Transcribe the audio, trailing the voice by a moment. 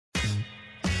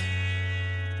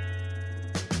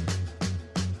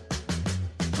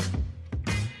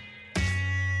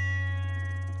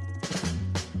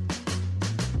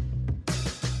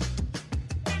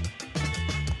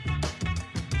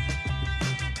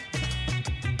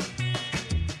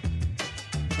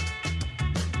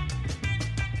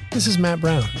This is Matt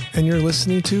Brown, and you're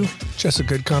listening to Just a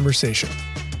Good Conversation.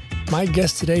 My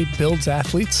guest today builds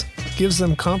athletes, gives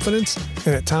them confidence,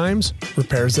 and at times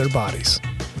repairs their bodies.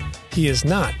 He is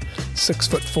not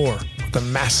 6'4" with a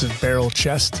massive barrel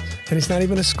chest, and he's not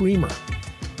even a screamer.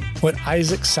 What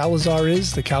Isaac Salazar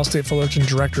is, the Cal State Fullerton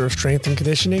Director of Strength and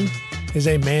Conditioning, is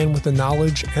a man with the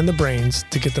knowledge and the brains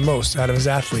to get the most out of his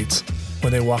athletes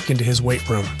when they walk into his weight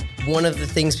room. One of the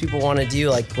things people want to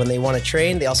do, like when they want to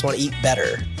train, they also want to eat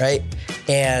better, right?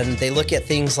 And they look at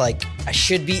things like, I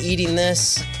should be eating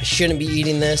this, I shouldn't be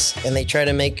eating this, and they try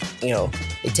to make,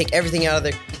 they take everything out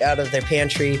of their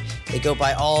pantry. They go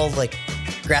buy all like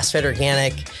grass-fed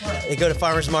organic. They go to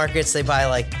farmers markets. They buy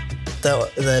like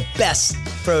the best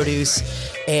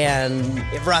produce, and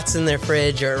it rots in their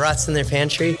fridge or it rots in their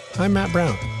pantry. I'm Matt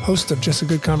Brown, host of Just a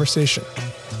Good Conversation.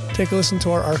 Take a listen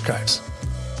to our archives.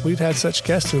 We've had such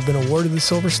guests who have been awarded the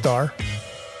Silver Star,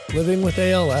 Living with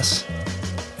ALS,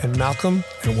 and Malcolm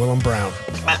and Willem Brown.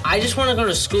 I just want to go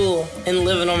to school and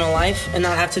live a normal life and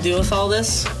not have to deal with all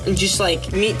this. And just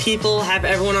like meet people, have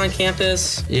everyone on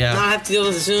campus. Yeah. Not have to deal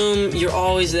with Zoom. You're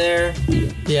always there.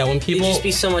 Yeah, when people... It'd just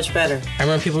be so much better. I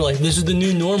remember people were like, this is the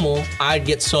new normal. I'd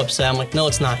get so upset. I'm like, no,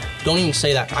 it's not. Don't even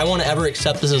say that. I want to ever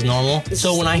accept this as normal.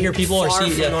 So when I hear people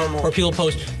or people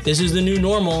post, this is the new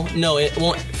normal. No, it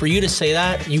won't. For you to say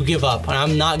that, you give up. And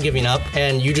I'm not giving up.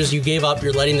 And you gave up.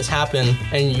 You're letting this happen.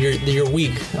 And you're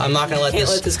weak. I'm not going to let this...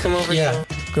 Can't let this come over you.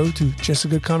 Go to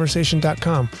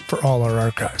justagoodconversation.com for all our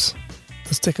archives.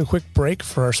 Let's take a quick break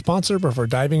for our sponsor before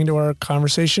diving into our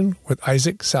conversation with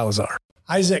Isaac Salazar.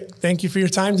 Isaac, thank you for your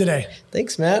time today.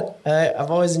 Thanks, Matt.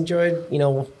 I've always enjoyed,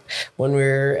 when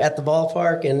we're at the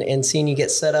ballpark and seeing you get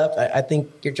set up. I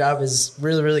think your job is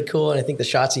really, really cool, and I think the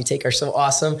shots you take are so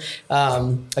awesome.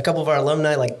 A couple of our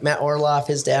alumni, like Matt Orloff,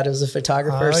 his dad was a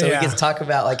photographer, we get to talk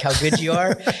about like how good you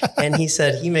are. And he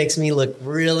said, he makes me look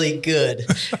really good.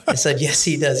 I said, yes,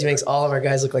 he does. He makes all of our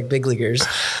guys look like big leaguers.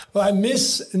 Well, I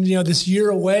miss, this year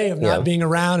away of not being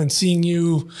around and seeing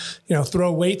you,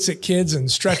 throw weights at kids and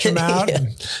stretch them out and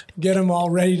get them all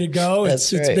ready to go.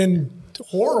 It's been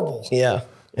horrible. Yeah.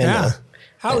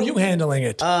 How are you handling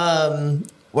it?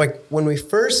 Like when we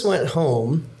first went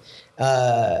home,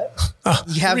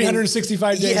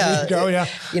 365 days ago.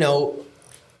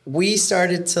 We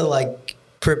started to like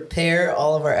prepare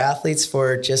all of our athletes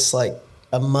for just like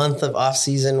a month of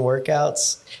off-season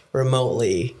workouts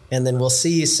remotely, and then we'll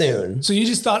see you soon. So you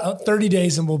just thought 30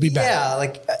 days and we'll be back. Yeah,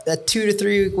 like a 2 to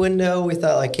 3 week window. We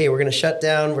thought like, hey, we're going to shut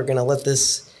down. We're going to let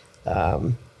this,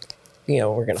 we're going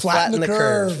to flatten the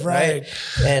curve, right?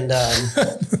 And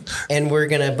and we're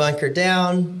going to bunker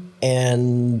down,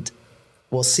 and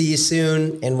we'll see you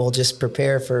soon, and we'll just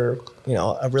prepare for,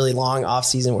 a really long off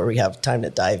season where we have time to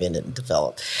dive in and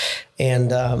develop.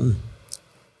 And,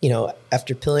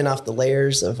 after peeling off the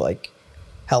layers of like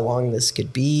how long this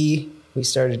could be, we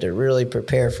started to really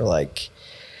prepare for like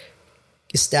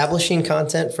establishing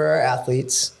content for our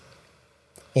athletes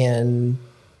and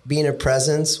being a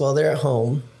presence while they're at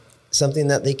home, something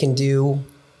that they can do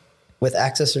with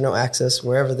access or no access,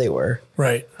 wherever they were.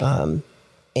 Right.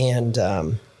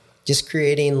 Just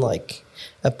creating like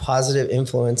a positive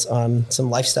influence on some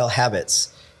lifestyle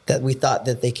habits that we thought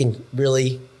that they can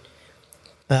really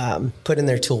put in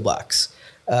their toolbox,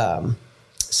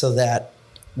 so that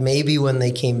maybe when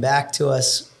they came back to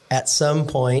us at some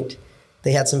point,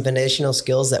 they had some foundational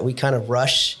skills that we kind of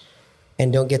rush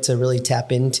and don't get to really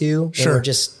tap into. Sure. And we're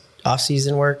just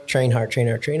off-season work, train hard.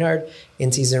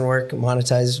 In-season work,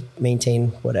 monetize,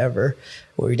 maintain, whatever,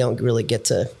 where we don't really get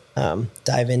to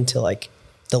dive into like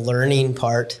the learning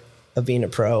part of being a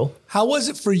pro. How was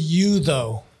it for you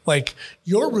though? Like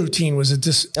your routine was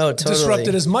totally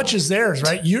disrupted as much as theirs,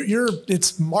 right?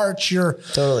 It's March.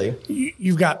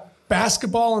 You've got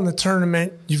basketball in the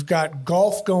tournament. You've got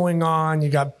golf going on. You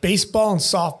got baseball and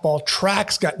softball.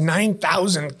 Track's got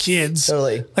 9,000 kids.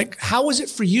 Totally. Like, how was it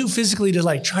for you physically to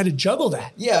like try to juggle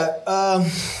that? Yeah.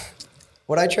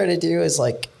 What I try to do is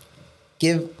like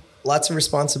give lots of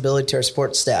responsibility to our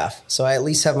sports staff. So I at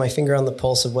least have my finger on the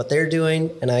pulse of what they're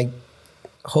doing. And I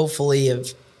hopefully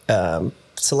have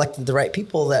selected the right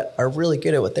people that are really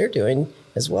good at what they're doing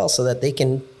as well, so that they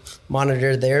can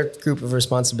monitor their group of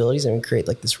responsibilities and create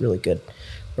like this really good,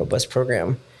 robust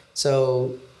program.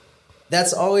 So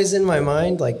that's always in my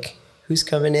mind, like who's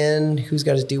coming in, who's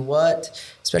got to do what,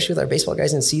 especially with our baseball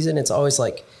guys in season. It's always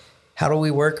like, how do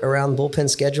we work around bullpen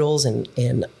schedules? And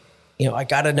I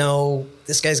got to know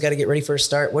this guy's got to get ready for a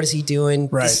start. What is he doing?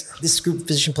 Right. This group of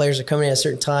position players are coming in at a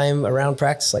certain time around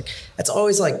practice. Like that's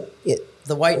always like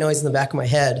the white noise in the back of my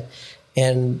head.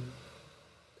 And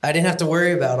I didn't have to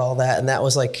worry about all that. And that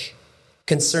was like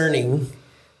concerning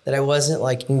that I wasn't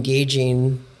like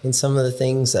engaging in some of the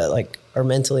things that like are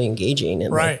mentally engaging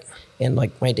and right. Like, and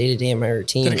like my day-to-day and my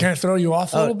routine. Did it kind of throw you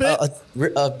off a little bit?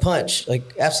 A punch, like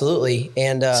absolutely.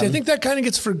 And see, I think that kind of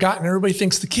gets forgotten. Everybody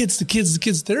thinks the kids.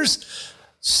 There's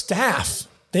staff.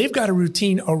 They've got a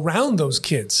routine around those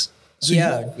kids. So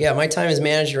yeah. My time is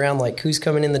managed around like who's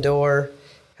coming in the door,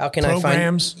 how can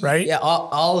programs, I find right? Yeah,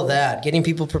 all of that, getting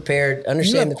people prepared,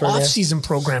 understand the program. Off-season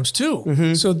programs too.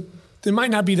 Mm-hmm. So they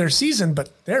might not be their season, but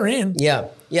they're in. Yeah.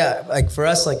 Like for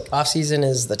us, like off season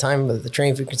is the time of the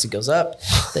training frequency goes up,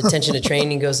 the attention to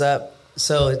training goes up.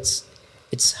 So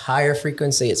it's higher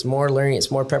frequency, it's more learning, it's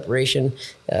more preparation.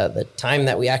 The time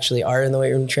that we actually are in the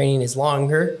weight room training is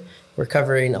longer. We're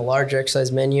covering a larger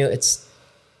exercise menu. It's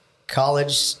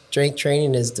college strength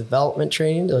training is development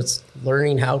training. So it's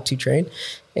learning how to train.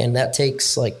 And that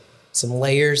takes like some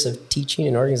layers of teaching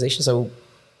and organization. So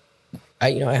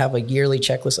I have a yearly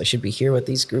checklist. I should be here with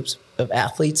these groups of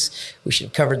athletes. We should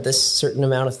have covered this certain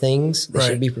amount of things. They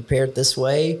should be prepared this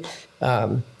way.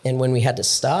 And when we had to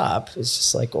stop, it's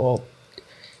just like, well,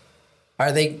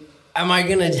 am I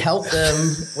going to help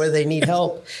them where they need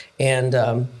help? And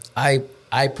I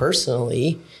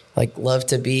personally like love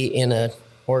to be in a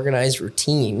organized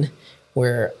routine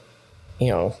where,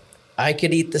 I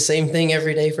could eat the same thing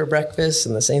every day for breakfast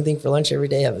and the same thing for lunch every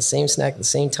day, have the same snack at the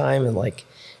same time. And like,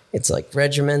 it's like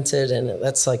regimented, and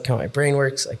that's like how my brain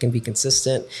works. I can be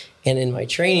consistent. And in my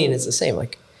training, it's the same.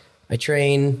 Like I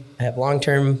train, I have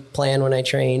long-term plan when I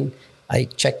train. I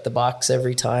check the box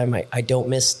every time. I don't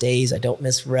miss days. I don't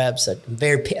miss reps.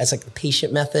 It's like the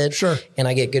patient method. Sure. And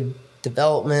I get good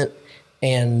development.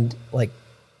 And like,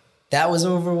 that was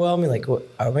overwhelming. Like,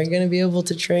 am I going to be able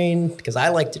to train? Because I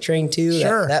like to train too.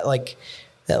 Sure.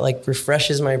 That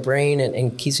refreshes my brain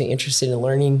and keeps me interested in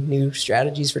learning new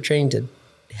strategies for training to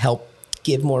help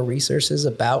give more resources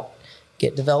about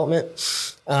get development.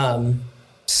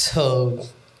 So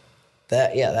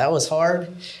that was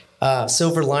hard.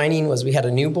 Silver lining was we had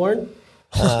a newborn.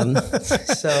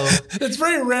 So it's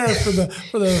very rare for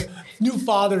the new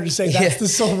father to say that's the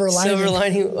silver lining. Silver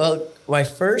lining. Well, my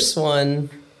first one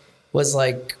was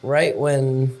like right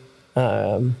when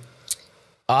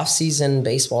off-season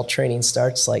baseball training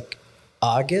starts, like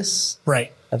August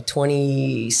of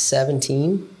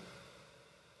 2017.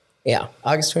 Yeah,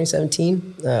 August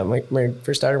 2017. My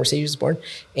first daughter, Mercedes, was born,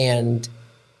 and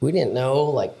we didn't know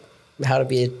like how to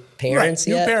be parents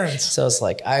yet. New parents. So it's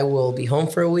like I will be home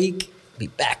for a week, be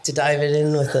back to dive it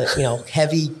in with a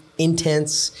heavy,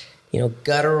 intense,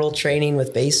 guttural training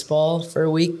with baseball for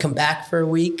a week. Come back for a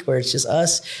week where it's just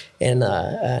us and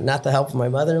not the help of my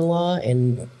mother-in-law,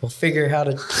 and we'll figure how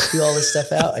to do all this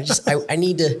stuff out. I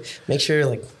need to make sure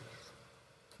like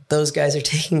those guys are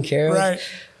taken care of. Right.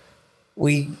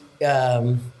 We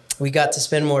got to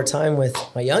spend more time with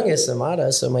my youngest,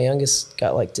 Amada. So my youngest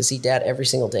got like to see dad every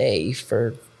single day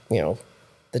for,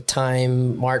 the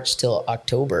time March till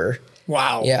October.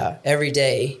 Wow. Yeah. Every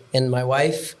day. And my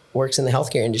wife works in the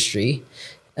healthcare industry,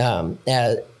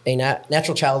 at a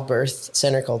natural childbirth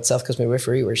center called South Coast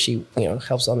Midwifery, where she,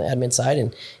 helps on the admin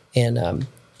side. And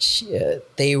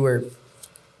they were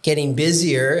getting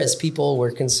busier as people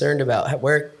were concerned about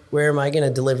where am I going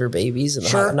to deliver babies? And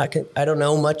sure. I don't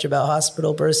know much about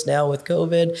hospital births now with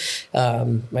COVID.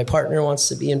 My partner wants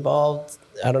to be involved.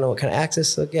 I don't know what kind of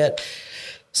access they'll get.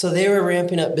 So they were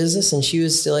ramping up business, and she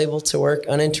was still able to work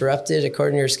uninterrupted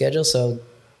according to her schedule. So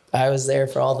I was there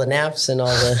for all the naps and all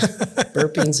the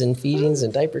burpings and feedings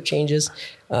and diaper changes.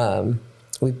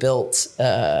 We built.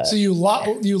 So you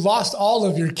lost all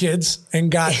of your kids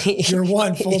and got your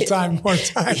one full-time more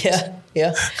time.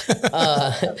 Yeah.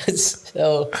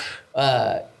 So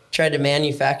tried to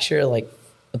manufacture like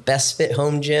the best fit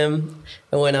home gym.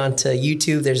 I went on to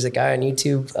YouTube. There's a guy on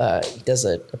YouTube. He does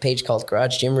a page called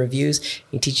Garage Gym Reviews.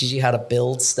 He teaches you how to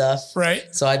build stuff. Right.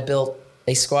 So I built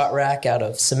a squat rack out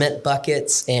of cement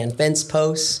buckets and fence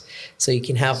posts, so you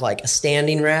can have like a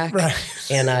standing rack. Right.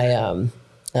 And I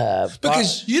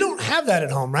because you don't have that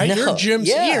at home, right? No, Your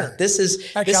gym's here. This is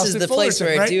the place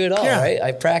where I do it all, right?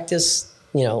 I practice,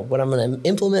 what I'm going to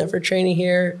implement for training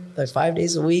here like 5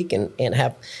 days a week, and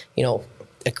have,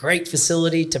 a great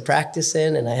facility to practice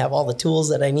in, and I have all the tools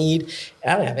that I need.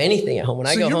 I don't have anything at home. When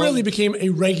I go home, you really became a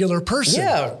regular person.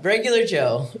 Yeah, regular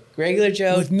Joe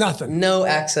with nothing, no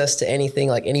access to anything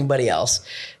like anybody else.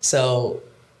 So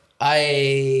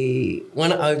I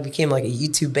became like a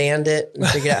YouTube bandit and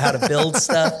figured out how to build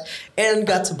stuff, and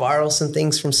got to borrow some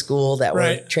things from school that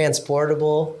were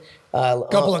transportable. A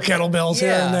couple of kettlebells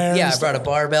here and there. Yeah, I brought a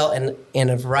barbell and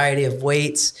a variety of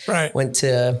weights. Right. Went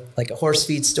to like a horse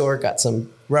feed store, got some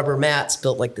rubber mats,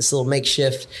 built like this little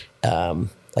makeshift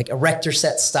like a rector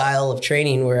set style of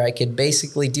training where I could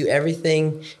basically do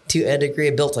everything to a degree.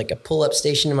 I built like a pull-up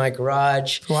station in my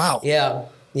garage. Wow. Yeah.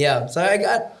 Yeah. So I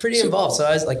got pretty involved. So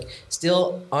I was like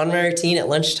still on my routine at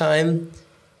lunchtime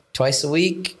twice a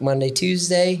week, Monday,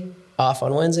 Tuesday, off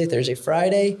on Wednesday, Thursday,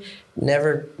 Friday,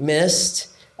 never missed.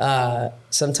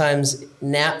 Sometimes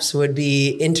naps would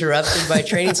be interrupted by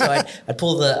training. So I'd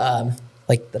pull the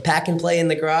pack and play in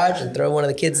the garage and throw one of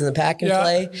the kids in the pack and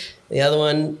play. The other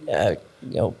one,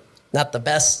 not the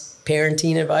best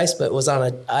parenting advice, but was on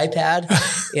an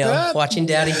iPad, watching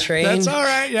daddy train. That's all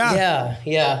right. Yeah.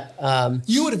 Yeah.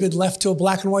 You would have been left to a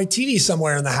black and white TV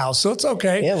somewhere in the house, so it's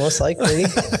okay. Yeah, most likely.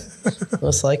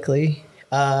 Most likely.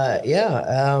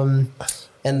 And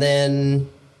then,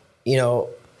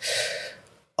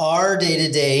 our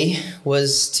day-to-day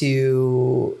was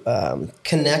to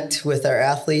connect with our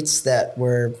athletes that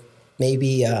were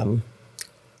maybe at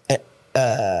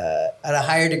a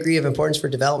higher degree of importance for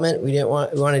development. We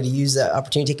wanted to use that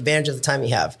opportunity to take advantage of the time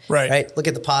you have. Right. Look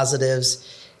at the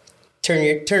positives. Turn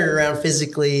it around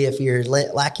physically if you're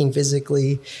lacking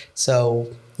physically.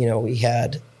 So, we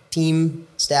had team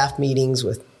staff meetings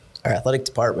with our athletic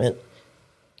department,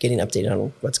 getting updated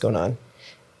on what's going on.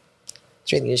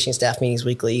 Strength and conditioning staff meetings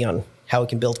weekly on how we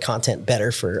can build content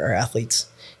better for our athletes.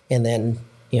 And then,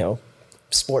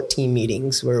 sport team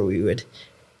meetings where we would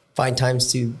find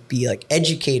times to be like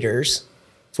educators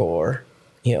for,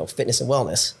 fitness and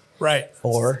wellness. Right.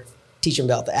 Or teach them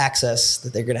about the access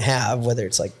that they're going to have, whether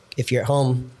it's like, if you're at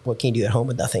home, what can you do at home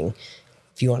with nothing?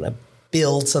 If you want to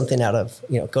build something out of,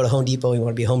 go to Home Depot, you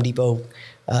want to be a Home Depot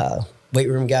weight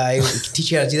room guy, we can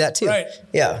teach you how to do that too. Right.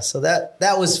 Yeah. So that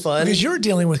was fun. Because you're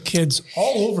dealing with kids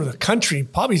all over the country,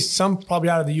 probably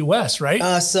out of the US, right?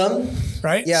 Some.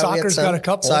 Right? Yeah. Soccer's got a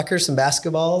couple. Soccer, some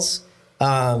basketballs.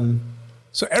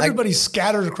 So everybody's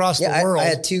scattered across the world. I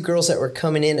had 2 girls that were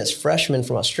coming in as freshmen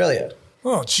from Australia.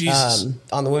 Oh, Jesus.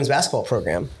 On the women's basketball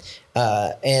program.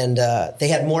 And they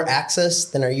had more access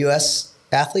than our US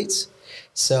athletes.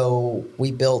 So we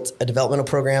built a developmental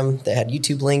program that had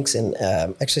YouTube links and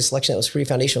actually selection that was pretty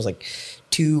foundational. It was like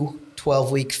 2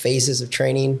 12-week phases of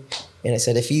training. And I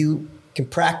said, if you can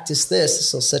practice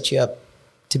this will set you up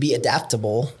to be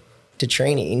adaptable to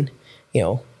training,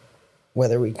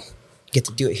 whether we get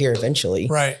to do it here eventually.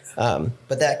 Right.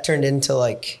 But that turned into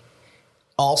like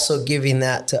also giving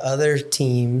that to other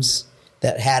teams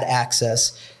that had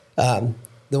access. The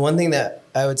one thing that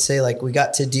I would say like we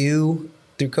got to do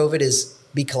through COVID is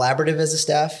be collaborative as a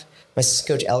staff. My assistant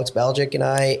coach, Alex Baljic, and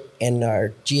I, and our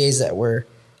GAs that were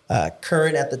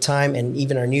current at the time, and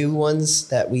even our new ones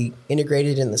that we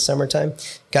integrated in the summertime,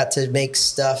 got to make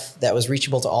stuff that was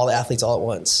reachable to all the athletes all at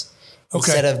once. Okay.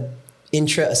 Instead of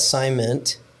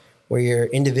intra-assignment, where you're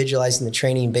individualizing the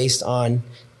training based on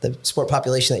the sport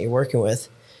population that you're working with.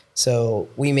 So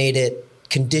we made it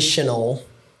conditional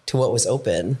to what was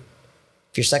open.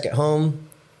 If you're stuck at home,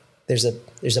 there's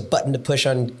a button to push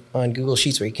on Google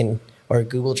Sheets where you can, or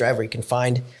Google Drive where you can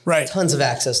find tons of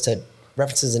access to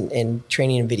references and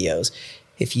training and videos.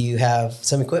 If you have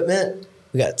some equipment,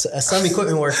 we got some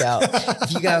equipment workout.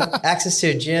 If you got access to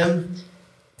a gym,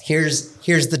 here's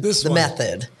the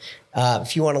method.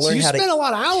 If you want to learn how to, you spent a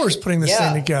lot of hours putting this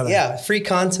thing together. Yeah, free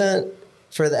content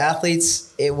for the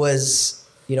athletes. It was,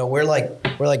 we're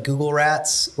like Google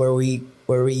rats where we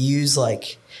use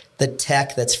like the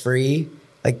tech that's free.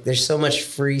 Like there's so much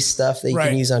free stuff that you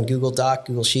can use on Google Doc,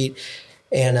 Google Sheet.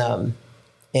 And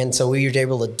so we were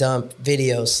able to dump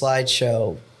video,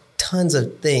 slideshow, tons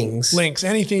of things. Links,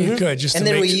 anything you could. And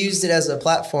then we used it as a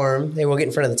platform. Then we'll get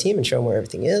in front of the team and show them where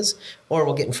everything is. Or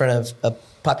we'll get in front of a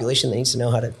population that needs to know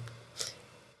how to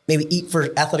maybe eat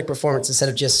for athletic performance instead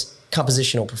of just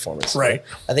compositional performance. Right.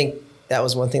 So I think that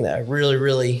was one thing that I really,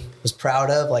 really was proud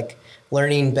of, like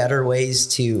learning better ways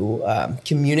to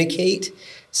communicate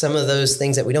some of those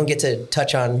things that we don't get to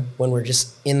touch on when we're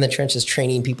just in the trenches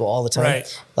training people all the time.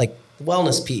 Right. Like the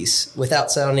wellness piece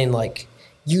without sounding like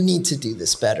you need to do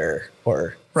this better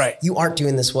or you aren't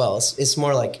doing this well. It's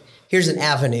more like, here's an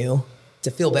avenue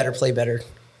to feel better, play better,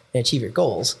 and achieve your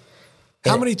goals.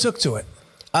 How many took to it?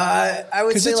 I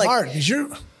would say it's like, hard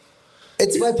because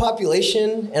it's my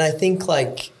population. And I think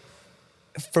like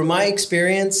from my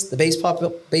experience, the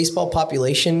baseball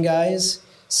population guys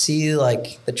see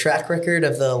like the track record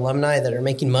of the alumni that are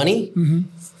making money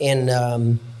and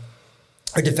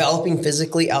are developing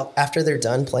physically out after they're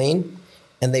done playing,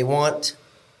 and they want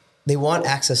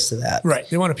access to that. Right.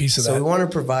 They want a piece of that. So we want to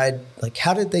provide like,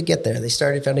 how did they get there? They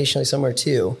started foundationally somewhere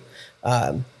too.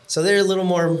 So they're a little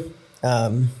more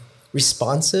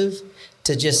responsive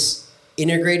to just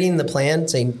integrating the plan,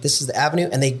 saying this is the avenue,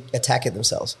 and they attack it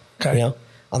themselves. Okay.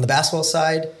 On the basketball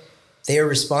side, they are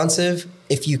responsive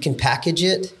if you can package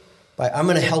it by, I'm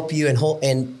going to help you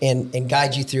and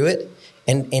guide you through it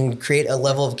and create a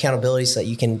level of accountability so that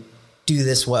you can do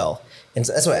this well. And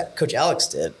so that's what Coach Alex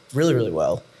did really, really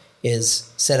well,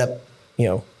 is set up,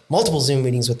 multiple Zoom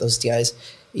meetings with those guys,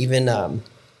 even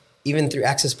through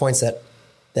access points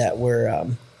that were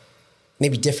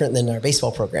maybe different than our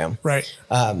baseball program. Right.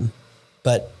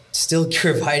 But still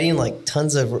providing like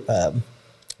tons of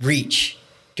reach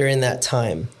during that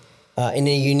time in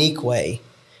a unique way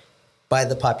by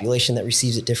the population that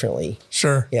receives it differently.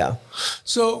 Sure. Yeah.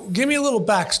 So give me a little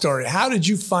backstory. How did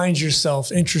you find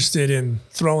yourself interested in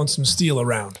throwing some steel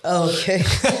around? Okay.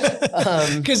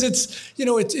 Because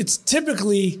it's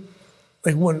typically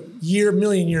like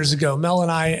million years ago, Mel and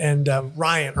I and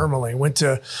Ryan Ermeling went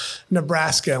to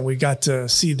Nebraska and we got to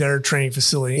see their training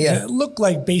facility. Yeah. And it looked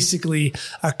like basically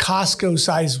a Costco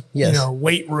size,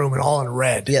 weight room and all in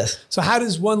red. Yes. So how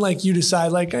does one like you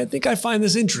decide, like, I think I find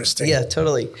this interesting? Yeah,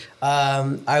 totally.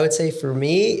 I would say for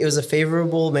me, it was a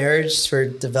favorable marriage for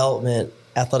development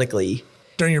athletically.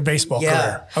 During your baseball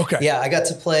career? Okay. Yeah, I got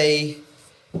to play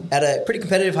at a pretty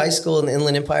competitive high school in the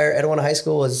Inland Empire. Etowah High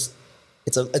School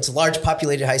it's a large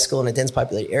populated high school in a dense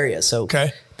populated area. So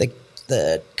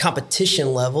the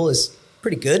competition level is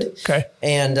pretty good. Okay.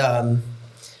 And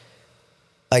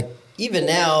like even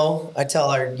now, I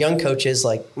tell our young coaches,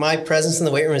 like, my presence in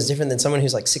the weight room is different than someone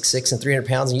who's like 6'6" and 300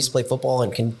 pounds and used to play football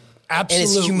and can.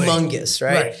 Absolutely. And it's humongous,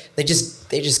 right? They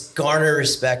just garner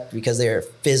respect because they are a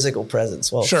physical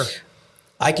presence. Well, sure.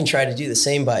 I can try to do the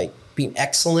same by being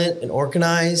excellent and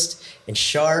organized and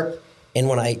sharp. And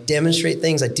when I demonstrate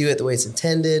things, I do it the way it's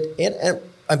intended. And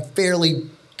I'm fairly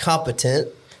competent,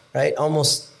 right?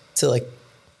 Almost to like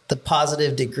the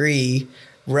positive degree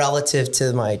relative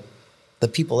to the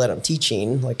people that I'm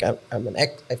teaching. Like I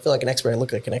feel like an expert. I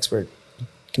look like an expert.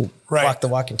 Can walk the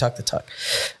walk and talk the talk.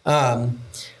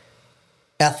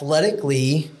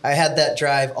 Athletically, I had that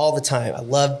drive all the time. I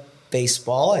loved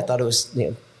baseball. I thought it was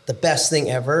the best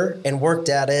thing ever, and worked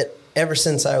at it ever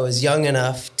since I was young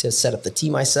enough to set up the tee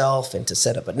myself and to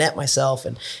set up a net myself.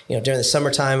 And, during the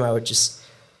summertime, I would just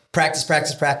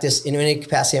practice in any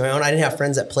capacity of my own. I didn't have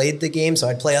friends that played the game, so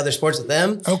I'd play other sports with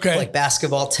them. Okay. Like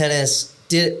basketball, tennis,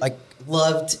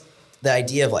 loved the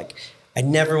idea of like, I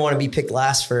never want to be picked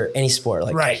last for any sport.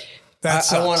 Like, right.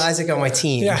 I want Isaac on my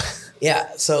team. Yeah.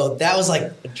 Yeah. So that was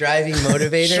like a driving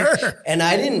motivator. Sure. And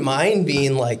I didn't mind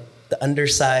being like the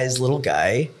undersized little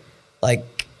guy. Like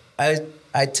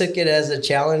I took it as a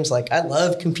challenge. Like, I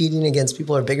love competing against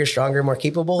people who are bigger, stronger, more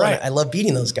capable. Right. And I love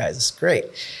beating those guys. It's great.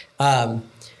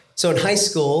 So in high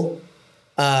school,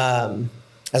 as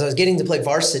I was getting to play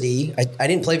varsity, I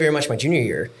didn't play very much my junior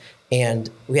year. And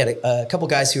we had a couple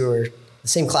guys who were the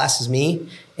same class as me,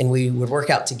 and we would work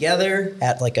out together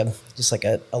at like a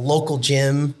local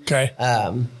gym. Okay.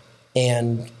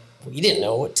 And we didn't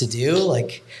know what to do.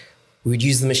 Like, we would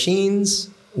use the machines.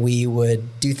 We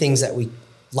would do things that we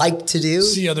like to do.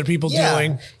 See other people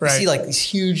doing. Right. You see like these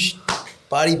huge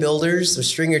bodybuilders with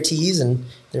stringer tees and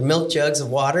their milk jugs of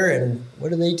water. And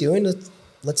what are they doing?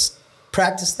 Let's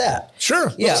practice that.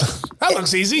 Sure. Yeah. That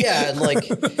looks easy. Yeah. And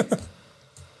like,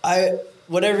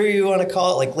 whatever you want to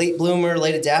call it, like late bloomer,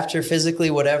 late adapter, physically,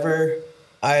 whatever.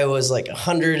 I was like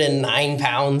 109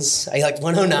 pounds. I like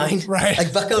 109. Right.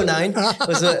 Like Buck 09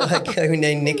 was what I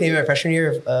nicknamed my freshman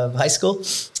year of high school.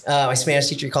 My Spanish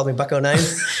teacher called me Buck 09.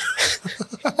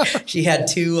 She had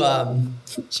two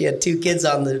kids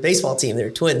on the baseball team. They were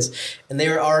twins, and they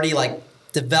were already like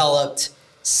developed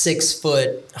 6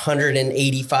 foot,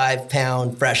 185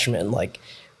 pound freshmen. Like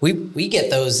we get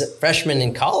those freshmen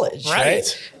in college,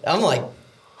 right? I'm like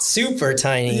super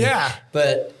tiny. Yeah.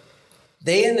 But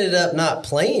they ended up not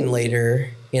playing later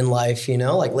in life,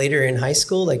 like later in high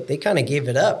school, like they kind of gave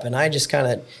it up, and I just kind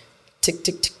of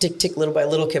tick, little by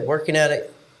little, kept working at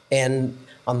it. And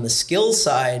on the skill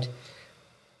side,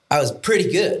 I was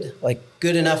pretty good, like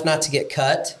good enough not to get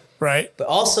cut. Right. But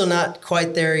also not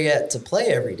quite there yet to play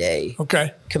every day.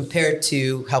 Okay. Compared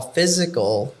to how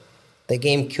physical the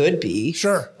game could be.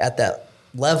 Sure. At that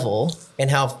level,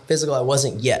 and how physical I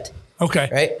wasn't yet. Okay.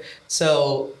 Right.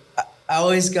 So I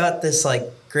always got this like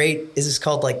great, is this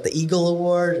called like the Eagle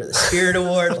Award or the Spirit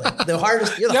Award? Like the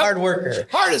hardest, you're the hard worker.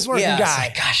 Hardest working guy.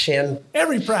 Like, gosh, man.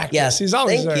 Every practice. Yes. He's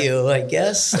always Thank you, I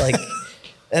guess. Like,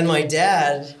 and my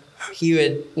dad, he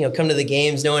would, come to the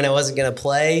games knowing I wasn't going to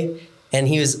play. And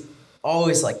he was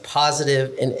always like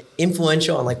positive and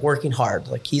influential on like working hard.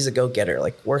 Like, he's a go-getter,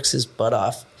 like works his butt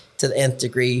off to the nth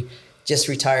degree, just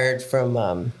retired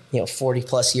from, 40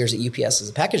 plus years at UPS as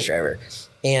a package driver.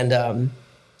 And,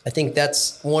 I think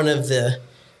that's one of the,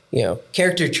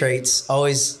 character traits,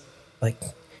 always like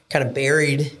kind of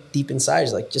buried deep inside.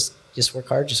 He's like, just work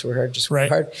hard, just work hard, just work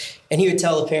hard. And he would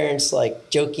tell the parents, like,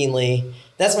 jokingly,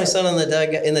 that's my son in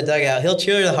the dugout. He'll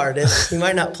cheer the hardest. He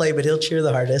might not play, but he'll cheer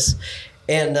the hardest.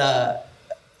 And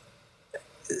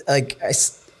like I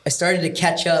started to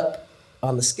catch up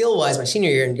on the skill wise my senior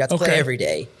year and got to play every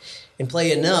day and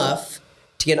play enough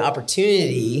to get an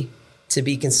opportunity to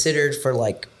be considered for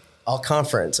like all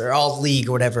conference or all league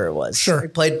or whatever it was. Sure. We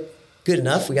played good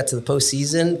enough. We got to the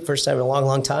postseason, first time in a long,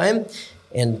 long time,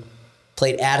 and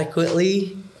played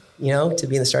adequately, to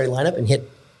be in the starting lineup and hit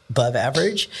above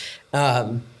average.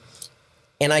 And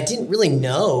I didn't really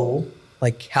know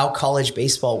like how college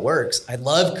baseball works. I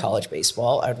loved college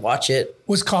baseball. I'd watch it.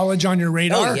 Was college on your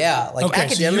radar? Oh yeah. Like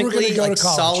academically, so like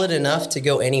solid enough to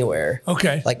go anywhere.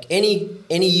 Okay. Like any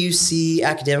UC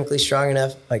academically strong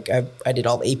enough. Like I did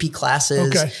all the AP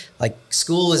classes. Okay. Like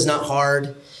school was not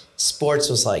hard. Sports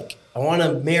was like, I want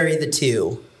to marry the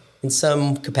two in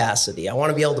some capacity. I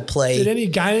want to be able to play. Did any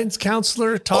guidance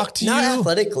counselor talk to you? Not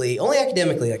athletically, only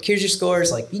academically. Like, here's your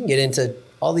scores. Like, you can get into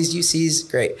all these UCs.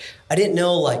 Great. I didn't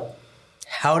know like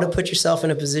how to put yourself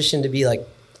in a position to be like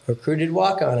recruited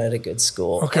walk-on at a good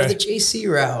school. Or the JC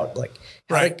route.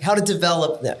 Like how to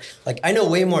develop that. Like, I know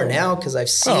way more now because I've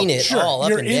seen it all up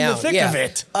You're and in down. The thick of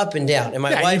it. Up and down. And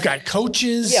my wife, you've got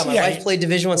coaches. Yeah, my wife played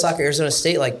Division I soccer at Arizona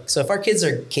State. Like, so if our kids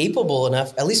are capable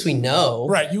enough, at least we know.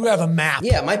 Right, you have a map.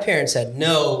 Yeah, my parents had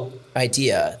no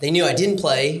idea. They knew I didn't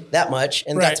play that much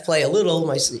and got to play a little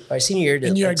my senior year.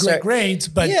 And you had great grades,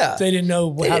 but they didn't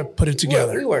know how to put it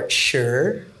together. We weren't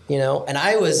sure, and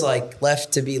I was like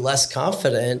left to be less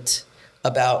confident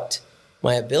about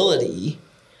my ability.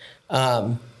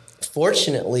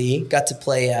 Fortunately, got to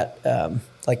play at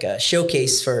like a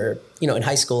showcase for in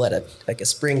high school at a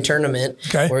spring tournament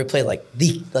where we played like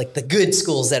the good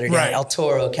schools that are down El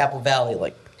Toro, Capel Valley.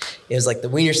 Like it was like the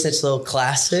Wiener Schnitzel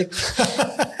Classic.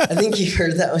 I think you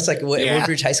heard that. It was like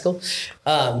Woodbridge High School.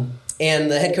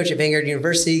 And the head coach at Vanguard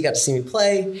University got to see me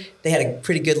play. They had a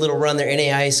pretty good little run, their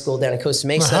NAIA school down in Costa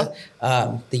Mesa.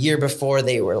 The year before,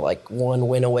 they were like one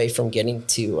win away from getting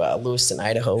to Lewiston,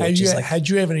 Idaho. Had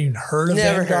you ever even heard of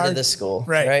Vanguard? Never heard of the school.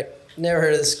 Right. Never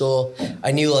heard of the school.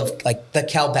 I knew of like the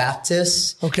Cal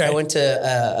Baptist. Okay. I went to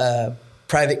a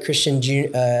private Christian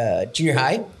junior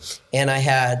high, and I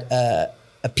had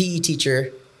a PE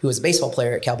teacher who was a baseball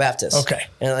player at Cal Baptist. Okay.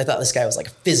 And I thought this guy was like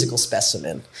a physical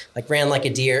specimen, like ran like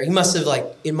a deer. He must have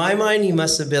in my mind, he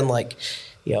must have been like,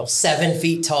 7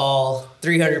 feet tall,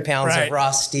 300 pounds of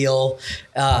raw steel,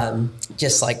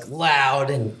 just like loud.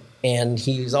 And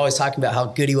he was always talking about how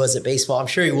good he was at baseball. I'm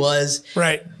sure he was.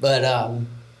 Right. But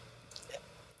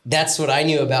that's what I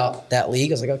knew about that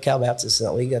league. I was like, oh, Cal Baptist in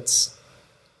that league, that's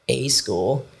A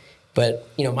school. But,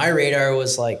 my radar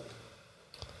was like,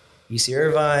 UC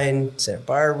Irvine, Santa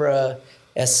Barbara,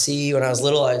 SC. When I was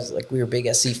little, we were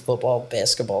big SC football,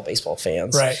 basketball, baseball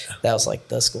fans. Right. That was like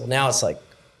the school. Now it's like,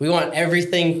 we want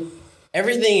everything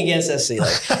against SC.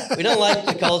 Like, we don't like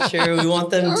the culture. We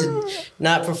want them to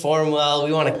not perform well.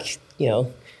 We want to,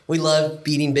 we love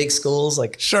beating big schools.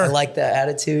 Like, I like that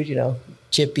attitude,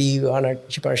 chip on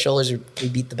our shoulders. We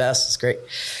beat the best. It's great.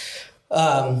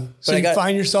 So you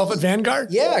find yourself at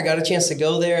Vanguard? Yeah, I got a chance to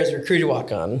go there as a recruited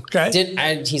walk-on. Okay.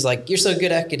 He's like, you're so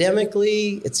good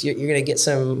academically. You're going to get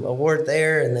some award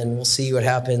there, and then we'll see what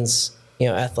happens,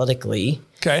 athletically.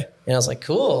 Okay. And I was like,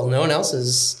 cool. No one else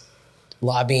is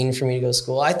lobbying for me to go to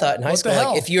school. I thought in high school,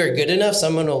 like, if you are good enough,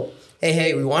 someone will,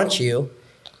 hey, we want you.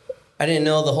 I didn't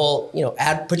know the whole,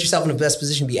 put yourself in the best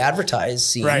position to be advertised.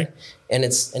 Scene. Right. And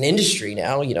it's an industry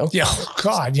now, Yeah. Oh,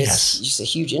 God, yes. It's just a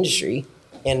huge industry.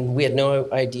 And we had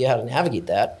no idea how to navigate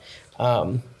that.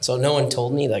 So no one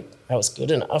told me like I was good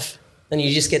enough. And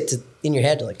you just get in your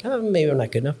head like, oh, maybe I'm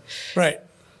not good enough. Right.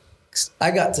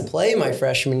 I got to play my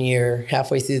freshman year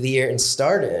halfway through the year and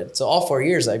started. So all 4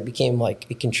 years I became like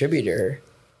a contributor.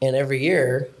 And every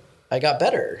year I got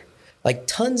better, like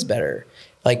tons better,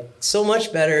 like so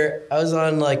much better. I was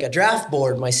on like a draft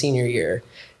board my senior year.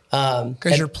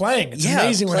 Because you're playing. It's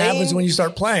amazing what happens when you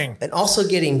start playing. And also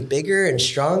getting bigger and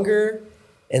stronger.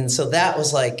 And so that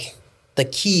was like the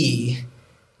key.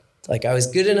 Like I was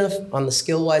good enough on the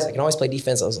skill wise. I can always play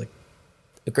defense. I was like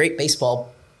a great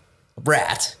baseball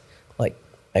rat. Like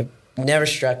I never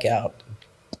struck out,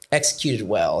 executed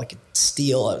well. I could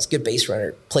steal. I was a good base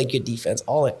runner, played good defense,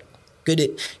 all like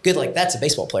good. Like that's a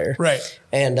baseball player. Right.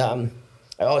 And I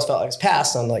always felt like I was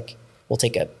passed on like, we'll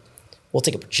take a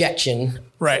projection.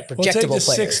 Right. We'll take the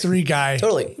 6'3" guy.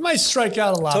 Totally. He might strike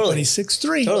out a lot, but he's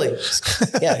 6'3". Totally.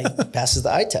 Yeah, he passes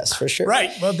the eye test for sure. Right.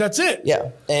 Well, that's it.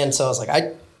 Yeah. And so I was like,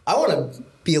 I want to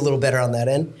be a little better on that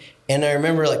end. And I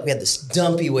remember like we had this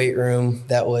dumpy weight room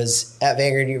that was at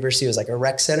Vanguard University. It was like a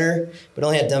rec center, but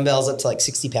only had dumbbells up to like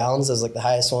 60 pounds. That was like the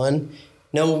highest one.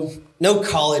 No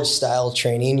college style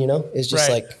training, you know, it's just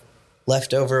like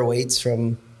leftover weights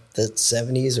from the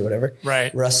 70s or whatever,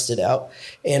 rusted out.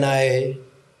 And I,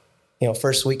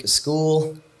 first week of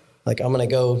school, like I'm going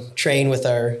to go train with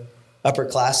our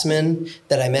upperclassmen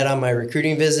that I met on my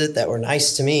recruiting visit that were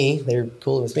nice to me. They're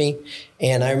cool with me.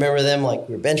 And I remember them, like,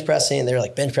 we were bench pressing, and they were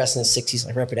like bench pressing in the 60s,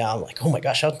 like rep it out. I'm like, oh my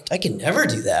gosh, I can never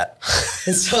do that.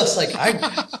 And so I was like,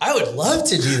 I would love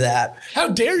to do that. How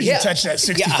dare you touch that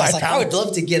 65 I was like, pounds? I would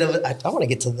love to get over. I want to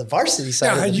get to the varsity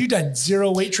side. Now, had you done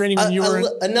zero weight training when you were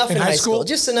enough in high school?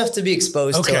 Just enough to be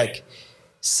exposed to like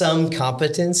some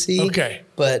competency. Okay.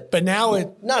 But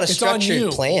now not a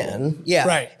structured plan. Yeah.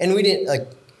 Right. And we didn't like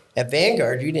at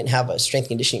Vanguard, we didn't have a strength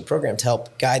conditioning program to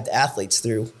help guide the athletes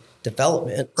through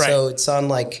development. Right. So it's on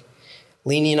like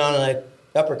leaning on an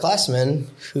upperclassman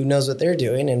who knows what they're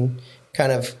doing and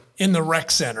kind of in the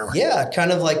rec center. Yeah.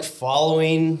 Kind of like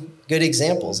following good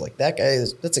examples. Like that guy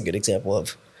that's a good example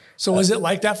of. So was it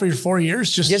like that for your 4 years?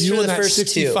 Just you for and the that first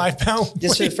 65 pound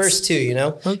Just for the first two, you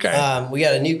know? Okay. We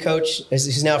got a new coach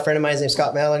who's now a friend of mine. His name's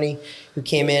Scott Maloney, who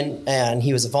came in and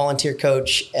he was a volunteer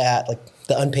coach at like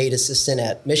the unpaid assistant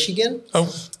at Michigan. Oh, okay.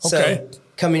 So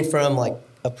coming from like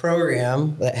a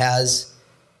program that has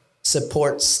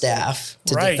support staff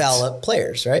to develop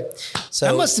players, right? So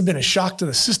that must have been a shock to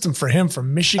the system for him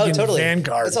from Michigan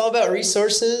Vanguard. It's all about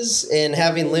resources and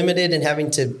having limited and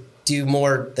having to do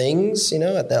more things,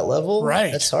 at that level.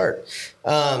 Right. That's hard.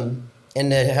 And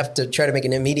to have to try to make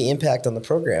an immediate impact on the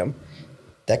program,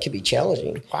 that could be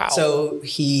challenging. Wow. So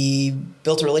he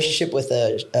built a relationship with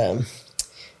a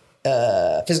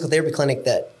physical therapy clinic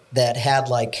that had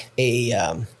like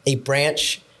a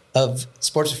branch of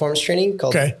sports performance training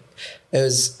called, it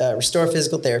was Restore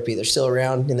Physical Therapy. They're still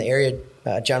around in the area.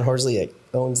 John Horsley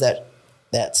owns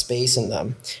that space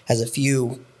and has a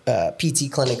few PT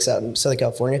clinics out in Southern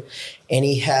California. And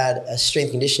he had a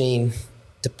strength conditioning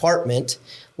department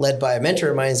led by a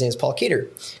mentor of mine. His name is Paul Cater.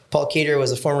 Paul Cater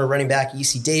was a former running back at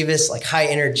UC Davis, like high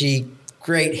energy,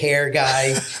 great hair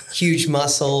guy, huge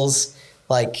muscles,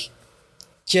 like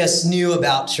just knew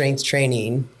about strength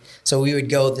training. So we would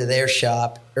go to their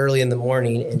shop early in the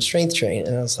morning and strength train.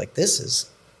 And I was like, this is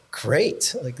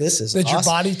great. Like, this is Did awesome. Your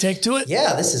body take to it?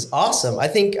 Yeah, this is awesome. I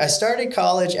think I started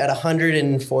college at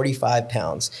 145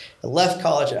 pounds. I left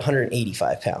college at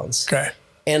 185 pounds. Okay.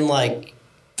 And like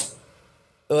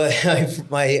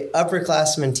my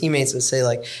upperclassmen teammates would say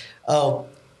like, oh,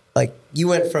 like you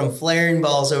went from flaring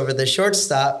balls over the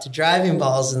shortstop to driving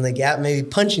balls in the gap, maybe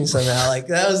punching somehow. Like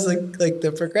that was like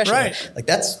the progression. Right. Like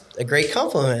that's a great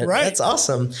compliment. Right. That's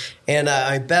awesome. And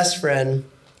my best friend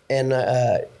and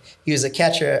he was a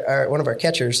catcher, or one of our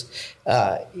catchers.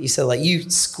 He said, like, you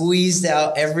squeezed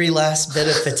out every last bit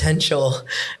of potential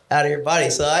out of your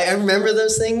body. So I remember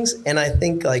those things. And I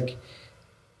think, like,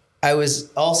 I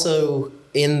was also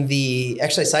in the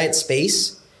exercise science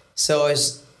space. So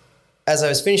as I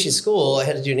was finishing school, I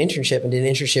had to do an internship and did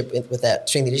an internship with that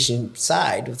strength and conditioning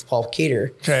side with Paul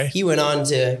Cater. Okay. He went on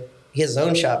to, he has his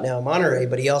own shop now in Monterey,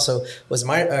 but he also was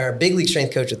our big league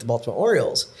strength coach at the Baltimore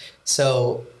Orioles.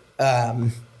 So,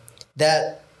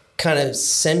 that kind of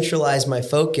centralized my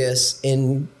focus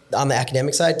on the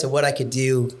academic side to what I could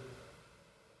do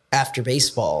after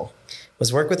baseball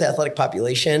was work with the athletic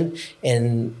population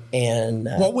and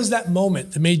what was that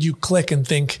moment that made you click and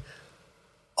think,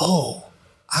 oh,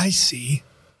 I see.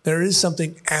 There is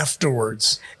something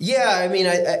afterwards. Yeah. I mean,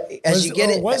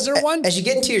 was there one? As you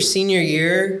get into your senior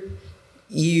year,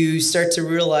 you start to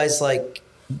realize like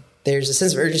there's a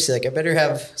sense of urgency. Like I better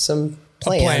have some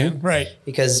plan, right?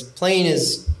 Because playing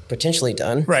is potentially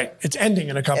done, right? It's ending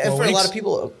in a couple of weeks. For a lot of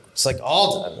people, it's like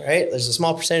all done, right? There's a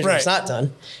small percentage where it's not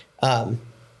done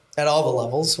at all the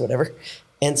levels, whatever.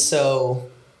 And so,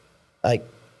 like,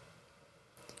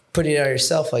 putting it on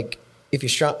yourself, like, if you're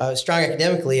strong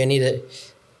academically,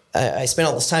 I spent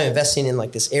all this time investing in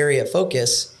like this area of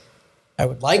focus. I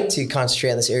would like to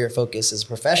concentrate on this area of focus as a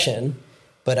profession,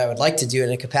 but I would like to do it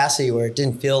in a capacity where it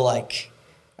didn't feel like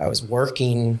I was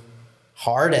working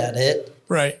hard at it.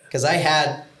 Right. Because I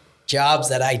had jobs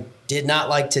that I did not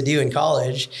like to do in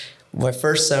college. My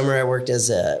first summer I worked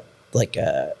as a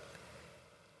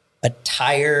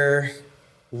tire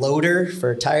loader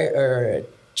for a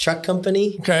truck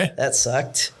company. Okay. That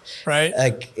sucked. Right.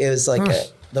 Like it was like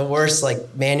the worst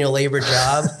like manual labor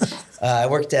job. I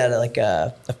worked at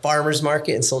a farmer's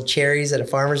market and sold cherries at a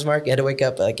farmer's market. I had to wake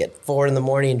up like at 4 a.m.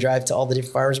 and drive to all the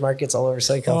different farmer's markets all over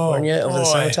Southern California over the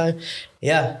summertime.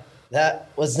 Yeah. that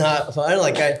was not fun.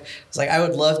 Like I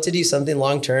would love to do something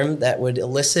long term that would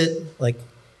elicit like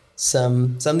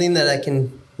something that I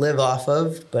can live off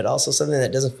of, but also something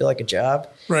that doesn't feel like a job.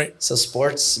 Right. So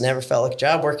sports never felt like a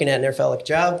job. Working at it never felt like a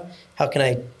job. How can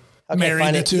I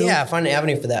find it? Yeah, find an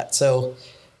avenue for that. So,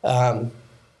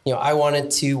 I wanted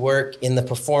to work in the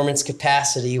performance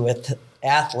capacity with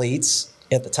athletes.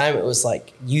 At the time, it was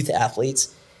like youth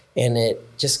athletes, and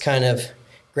it just kind of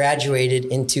graduated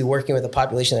into working with a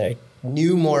population that I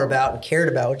knew more about and cared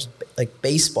about, which is like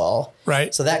baseball.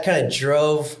 Right. So that kind of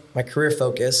drove my career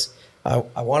focus.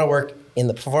 I want to work in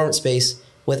the performance space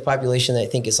with a population that I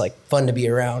think is like fun to be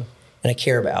around and I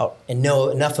care about and know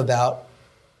enough about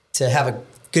to have a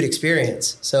good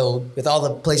experience. So with all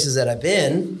the places that I've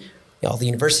been, all the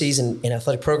universities and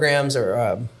athletic programs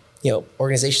or,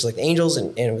 organizations like the Angels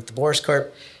and with the Boris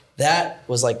Corp, that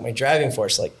was like my driving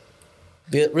force, like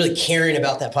really caring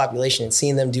about that population and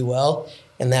seeing them do well.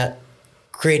 And that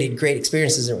created great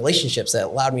experiences and relationships that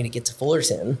allowed me to get to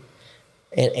Fullerton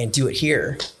and do it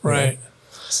here. Right.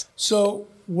 So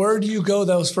where do you go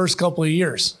those first couple of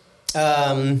years?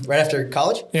 Right after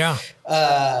college? Yeah.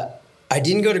 I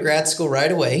didn't go to grad school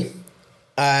right away.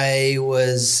 I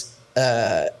was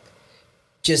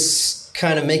just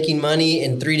kind of making money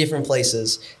in 3 different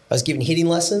places. I was giving hitting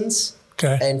lessons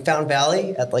in Fountain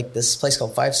Valley at like this place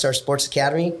called 5 Star Sports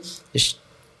Academy. Just,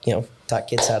 taught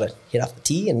kids how to hit off the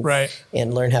tee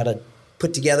and learn how to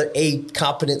put together a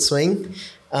competent swing.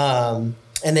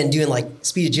 And then doing like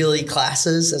speed agility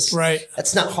classes.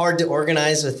 That's not hard to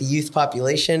organize with the youth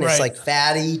population. It's like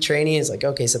fatty training. It's like,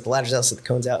 okay, set the ladders out, set the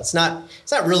cones out. It's not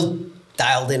real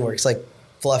dialed in work. It's like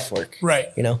fluff work. Right.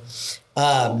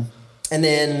 And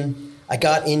then I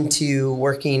got into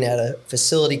working at a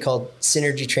facility called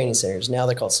Synergy Training Centers. Now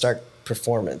they're called Stark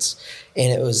Performance.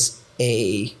 And it was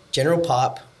a general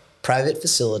pop private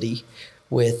facility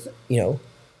with,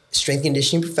 strength and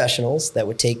conditioning professionals that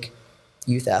would take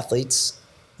youth athletes,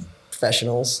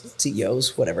 professionals,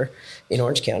 CEOs, whatever, in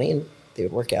Orange County, and they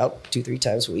would work out 2-3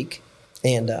 times a week.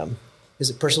 And it was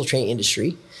a personal training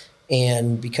industry.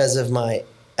 And because of my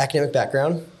academic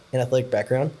background and athletic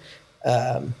background,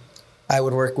 I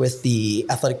would work with the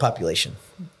athletic population,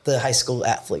 the high school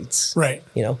athletes. Right.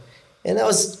 And that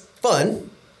was fun.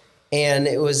 And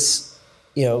it was,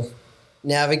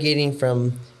 navigating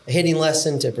from a hitting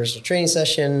lesson to a personal training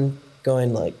session,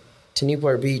 going like to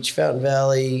Newport Beach, Fountain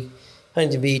Valley,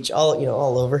 Huntington Beach,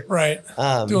 all over. Right.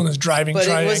 Doing this driving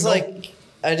triangle. But it was like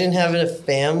I didn't have a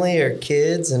family or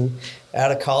kids, and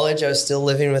out of college, I was still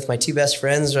living with my 2 best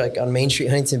friends, like on Main Street,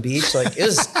 Huntington Beach. Like it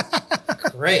was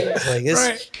great. Like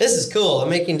this is cool. I'm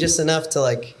making just enough to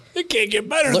like. It can't get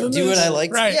better than do this. What I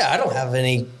like. Right. Yeah, I don't have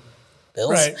any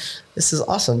bills. Right. This is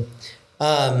awesome.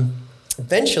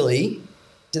 Eventually,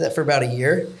 did that for about a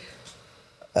year.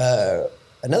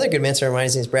 Another good mentor of mine,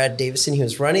 his name is Brad Davison. He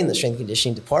was running the strength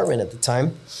conditioning department at the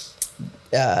time.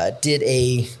 Did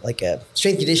a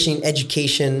strength conditioning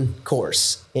education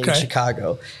course in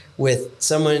Chicago with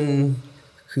someone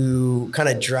who kind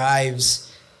of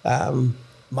drives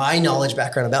my knowledge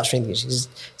background about strength conditioning. His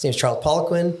name is Charles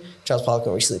Poliquin. Charles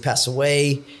Poliquin recently passed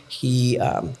away. He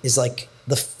is like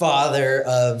the father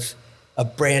of a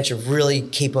branch of really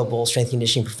capable strength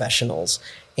conditioning professionals.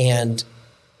 And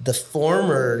the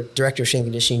former director of strength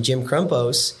conditioning, Jim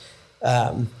Crumpos,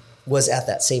 was at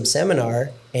that same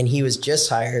seminar, and he was just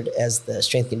hired as the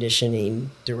strength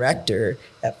conditioning director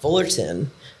at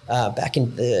Fullerton back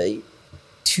in the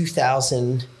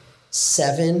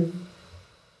 2007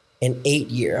 and 8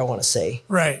 year, I want to say.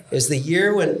 Right. It was the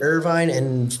year when Irvine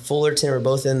and Fullerton were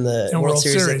both in the World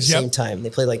Series at the same time. They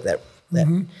played like that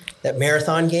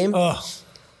marathon game. Oh.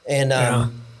 And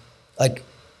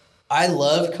I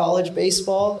love college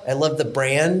baseball. I love the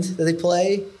brand that they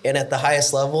play. And at the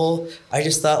highest level, I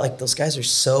just thought like those guys are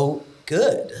so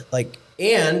good. Like,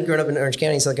 and growing up in Orange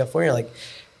County, Southern California, like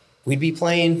we'd be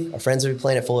playing, our friends would be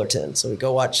playing at Fullerton. So we'd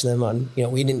go watch them on,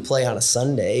 we didn't play on a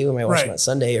Sunday. We might watch them on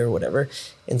Sunday or whatever.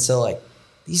 And so like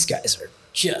these guys are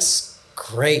just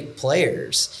great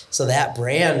players. So that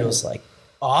brand was like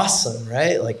awesome,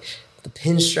 right? Like the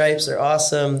pinstripes are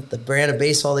awesome. The brand of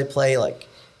baseball they play, like,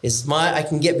 I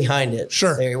can get behind it.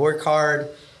 Sure. They work hard.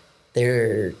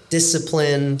 They're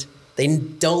disciplined. They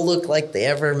don't look like they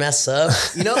ever mess up.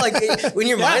 When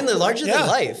you're mine, they're larger than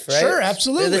life, right? Sure,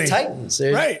 absolutely. They're the Titans.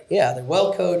 They're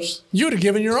well coached. You would have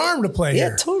given your arm to play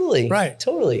here. Yeah, totally. Right.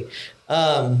 Totally.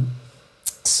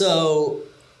 So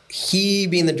he,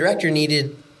 being the director,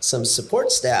 needed some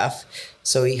support staff.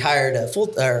 So he hired a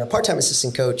part-time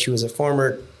assistant coach who was a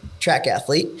former track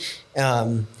athlete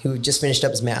who just finished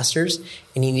up his master's,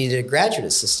 and he needed a graduate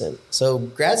assistant. So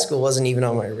grad school wasn't even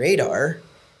on my radar.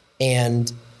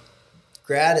 And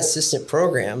grad assistant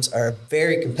programs are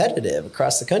very competitive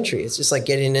across the country. It's just like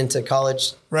getting into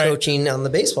college coaching on the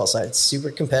baseball side. It's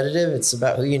super competitive. It's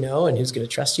about who you know and who's going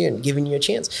to trust you and giving you a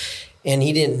chance. And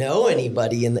he didn't know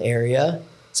anybody in the area,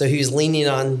 so he was leaning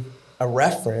on a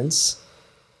reference.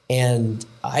 And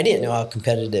I didn't know how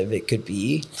competitive it could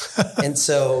be. And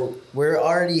so we're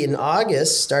already in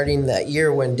August, starting that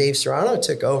year when Dave Serrano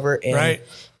took over and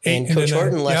Coach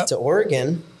Horton left to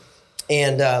Oregon.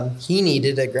 And he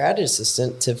needed a grad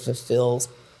assistant to fulfill,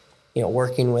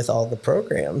 working with all the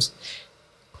programs.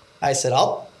 I said,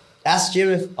 I'll ask Jim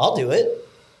if I'll do it.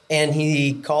 And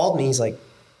he called me. He's like,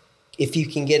 if you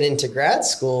can get into grad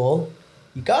school,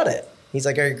 you got it. He's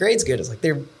like, are your grades good? I was like,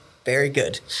 they're very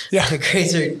good. Yeah. The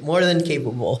grades are more than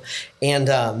capable.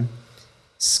 And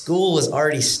school was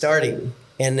already starting.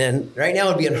 And then right now it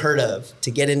would be unheard of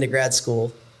to get into grad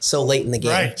school so late in the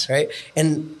game. Right.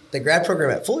 And the grad program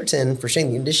at Fullerton for strength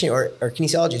and conditioning or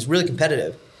kinesiology is really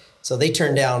competitive. So they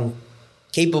turn down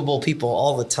capable people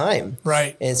all the time.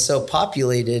 Right. And it's so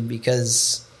populated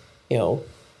because,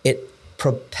 it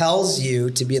propels you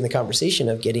to be in the conversation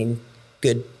of getting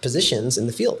good positions in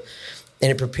the field.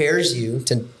 And it prepares you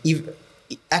to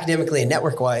academically and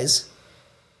network wise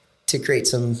to create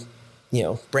some,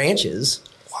 branches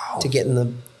to get in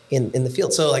the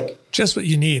field. So like just what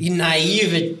you need.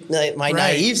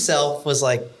 Naive self was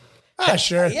like,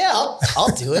 sure. Yeah,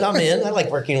 I'll do it. I'm in. I like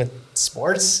working with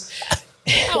sports.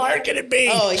 How hard can it be?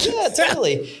 Oh yeah,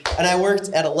 totally. And I worked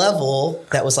at a level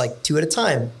that was like 2 at a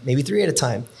time, maybe 3 at a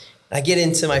time. And I get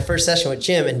into my first session with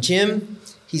Jim, and Jim,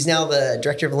 he's now the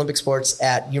director of Olympic sports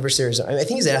at University of Arizona. I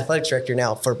think he's an athletics director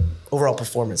now for overall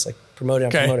performance, like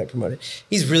promoted.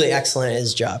 He's really excellent at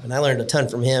his job, and I learned a ton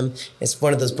from him. It's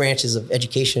one of those branches of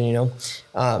education,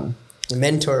 a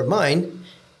mentor of mine,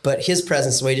 but his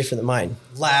presence is way different than mine.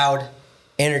 Loud,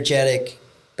 energetic,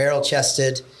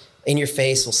 barrel-chested, in your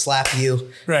face, will slap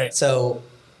you. Right. So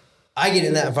I get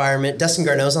in that environment. Dustin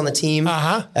Garneau's on the team.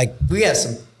 Like we have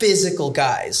some physical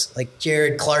guys. Like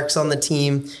Jared Clark's on the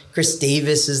team. Chris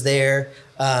Davis is there.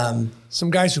 Some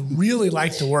guys who really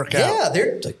like to work out.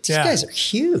 Yeah, these guys are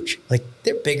huge. Like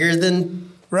they're bigger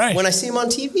than when I see them on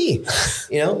TV.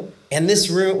 And this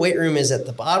weight room is at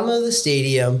the bottom of the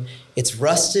stadium. It's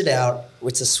rusted out.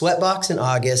 It's a sweat box in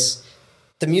August.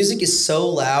 The music is so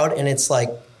loud, and it's like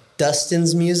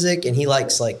Dustin's music, and he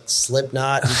likes like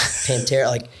Slipknot and Pantera,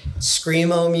 like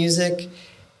screamo music.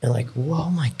 And like, whoa,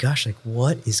 my gosh, like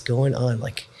what is going on?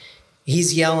 Like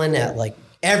he's yelling at like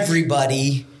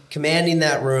everybody, commanding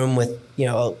that room with,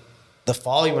 the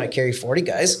fall, you might carry 40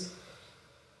 guys.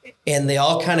 And they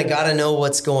all kind of got to know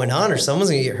what's going on or someone's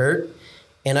going to get hurt.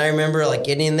 And I remember like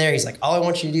getting in there, he's like, all I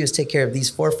want you to do is take care of these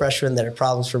 4 freshmen that are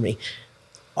problems for me.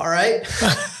 All right.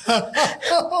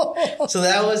 So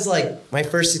that was like my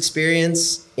first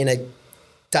experience in a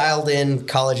dialed in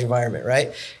college environment,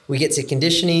 right? We get to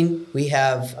conditioning. We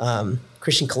have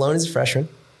Christian Colon is a freshman,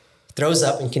 throws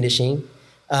up in conditioning.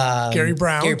 Gary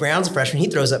Brown's a freshman. He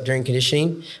throws up during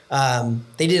conditioning.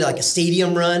 They did like a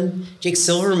stadium run. Jake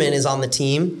Silverman is on the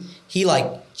team. He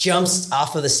like jumps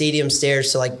off of the stadium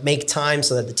stairs to like make time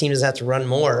so that the team doesn't have to run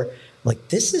more. I'm like,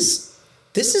 this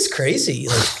is crazy.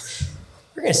 Like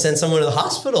we're going to send someone to the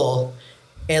hospital.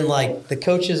 And like the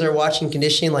coaches are watching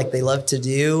conditioning like they love to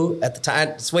do at the time.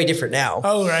 It's way different now.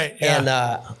 Oh, right.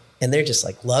 Yeah. And they're just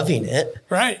like loving it.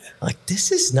 Right. Like,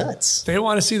 this is nuts. They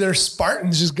want to see their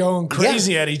Spartans just going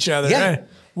crazy at each other. Yeah. Right?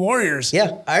 Warriors.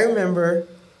 Yeah. I remember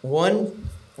one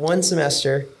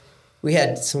semester we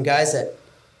had some guys that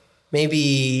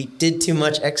maybe did too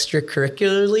much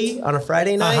extracurricularly on a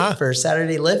Friday night for a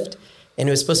Saturday lift. And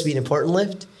it was supposed to be an important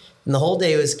lift. And the whole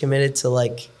day was committed to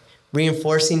like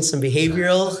reinforcing some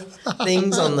behavioral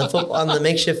things on the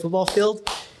makeshift football field.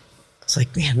 It's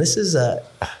like, man, this is a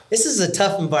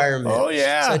tough environment. Oh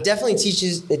yeah. So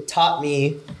it taught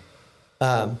me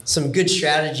some good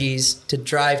strategies to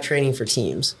drive training for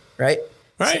teams, right?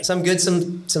 Right. Some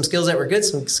skills that were good,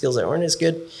 some skills that weren't as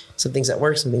good, some things that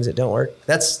work, some things that don't work.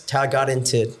 That's how I got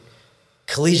into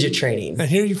collegiate training. And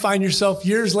here you find yourself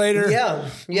years later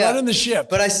running the ship.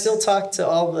 But I still talk to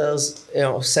all those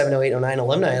 7, 8, 9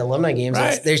 alumni games.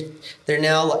 Right.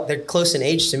 They're close in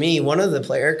age to me. One of the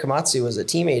players, Eric Komatsu, was a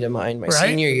teammate of mine my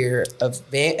senior year at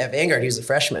Vanguard. He was a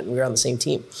freshman. We were on the same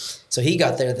team. So he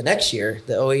got there the next year,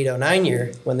 the 08, 09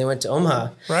 year, when they went to Omaha.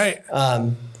 Right.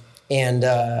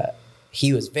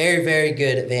 He was very, very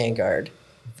good at Vanguard.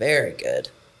 Very good.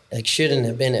 Like shouldn't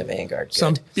have been at Vanguard.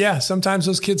 Sometimes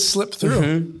those kids slip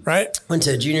through, right? Went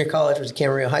to junior college, went to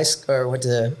Camarillo High School, or went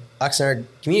to Oxnard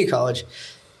Community College,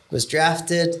 was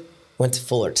drafted, went to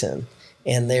Fullerton.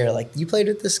 and they're like, you played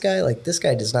with this guy? Like, this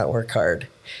guy does not work hard.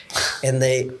 And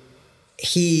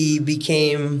he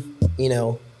became,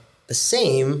 the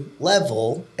same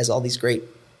level as all these great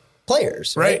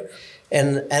players. Right.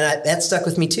 And that stuck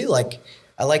with me too. Like,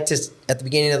 I like to, at the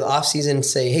beginning of the off season,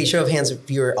 say, hey, show of hands if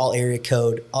you were all area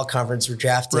code, all conference were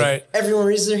drafted. Right. Everyone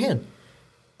raises their hand.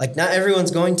 Like, not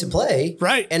everyone's going to play.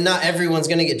 Right. And not everyone's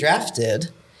going to get drafted.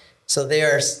 So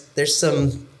there's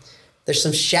some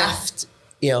shaft,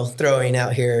 throwing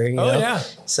out here. Yeah.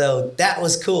 So that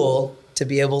was cool to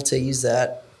be able to use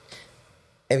that.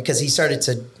 And because he started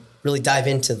to really dive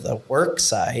into the work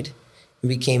side and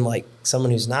became like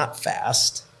someone who's not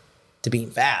fast to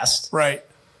being fast. Right.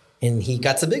 And he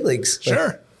got to the big leagues.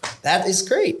 Sure. Like, that is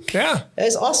great. Yeah. That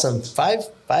is awesome.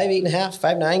 5'8.5",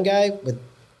 5'9" guy with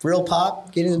real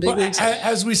pop getting the big leagues.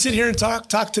 As we sit here and talk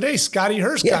today, Scotty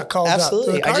Hurst got called up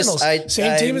for the Cardinals.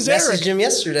 Same team as Eric. I messaged him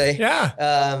yesterday.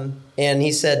 Yeah. And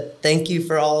he said, thank you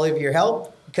for all of your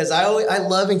help. Because I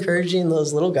love encouraging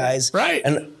those little guys. Right.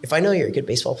 And if I know you're a good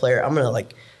baseball player, I'm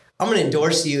gonna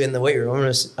endorse you in the weight room.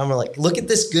 I'm gonna like, look at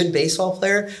this good baseball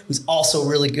player who's also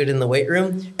really good in the weight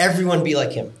room. Everyone be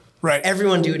like him. Right.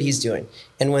 Everyone do what he's doing.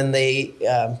 And when they,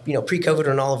 pre-COVID,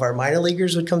 when all of our minor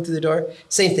leaguers would come through the door,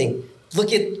 same thing.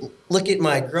 Look at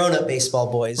my grown-up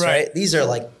baseball boys, right? These are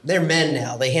like, they're men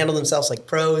now. They handle themselves like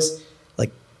pros.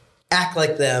 Like, act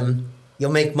like them.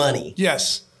 You'll make money.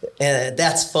 Yes. And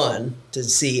that's fun to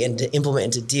see and to implement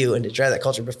and to do and to drive that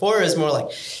culture. Before it was more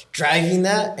like driving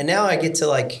that, and now I get to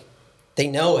like, they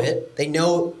know it. They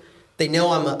know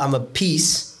I'm a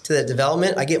piece to that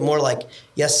development. I get more like,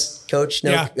 yes, coach.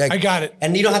 No, I got it.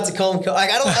 And you don't have to call him coach. Like,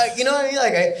 I don't, you know what I mean?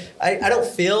 Like I don't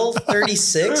feel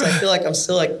 36. I feel like I'm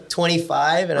still like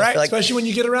 25. And I feel like, especially when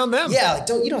you get around them. Yeah. Like,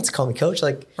 you don't have to call me coach.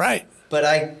 Like, right. But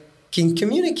I can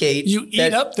communicate. You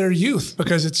eat up their youth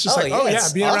because it's just being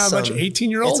awesome. Around a bunch of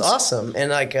 18-year-olds. It's awesome.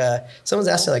 And like, someone's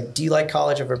asked me like, do you like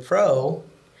college over pro?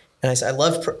 And I said,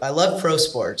 I love pro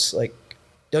sports. Like,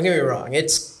 don't get me wrong.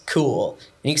 It's cool.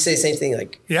 And you can say the same thing.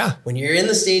 Like, when you're in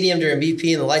the stadium during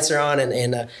BP and the lights are on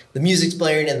and the music's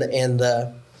blaring and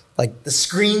the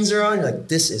screens are on, you're like,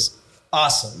 this is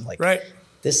awesome. Like,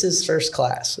 this is first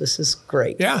class. This is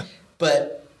great. Yeah.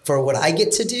 But for what I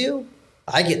get to do,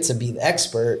 I get to be the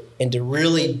expert and to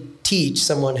really teach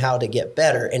someone how to get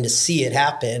better and to see it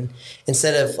happen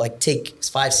instead of like take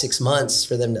 5-6 months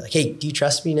for them to like, hey, do you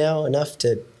trust me now enough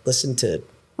to listen to?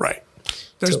 Right.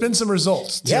 There's been some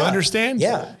results. Do you understand?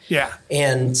 Yeah. Yeah.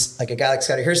 And like a guy like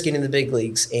Scotty Hurst getting in the big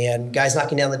leagues and guys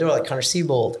knocking down the door like Connor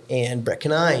Siebold and Brett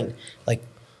Conine, like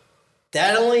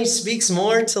that only speaks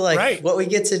more to like what we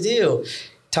get to do.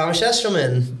 Thomas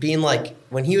Eshelman being like,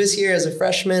 when he was here as a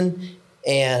freshman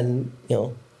and,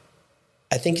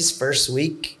 I think his first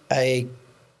week, I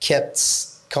kept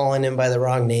calling him by the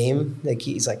wrong name. Like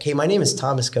he's like, hey, my name is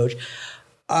Thomas, coach.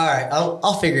 All right,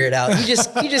 I'll figure it out. You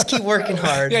just keep working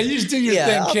hard. You just do your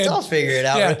thing, kid. I'll figure it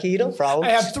out, rookie. No problem.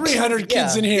 I have 300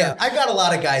 kids in here. Yeah. I've got a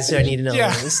lot of guys who I need to know.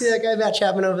 You see that guy Matt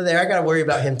Chapman over there? I got to worry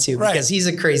about him too because he's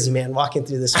a crazy man walking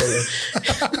through this way.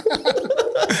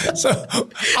 So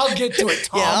I'll get to it,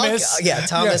 Thomas.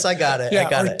 Thomas, I got it. I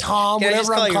got it. Tom, can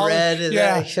whatever I just call you Red?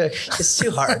 It's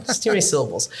too hard. It's too many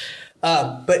syllables.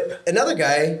 But another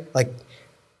guy like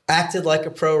acted like a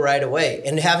pro right away.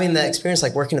 And having that experience,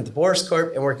 like working at the Boris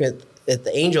Corp and working at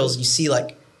the Angels, you see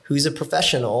like who's a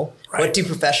professional, what do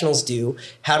professionals do,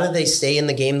 how do they stay in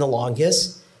the game the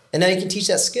longest? And now you can teach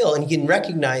that skill and you can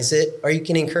recognize it or you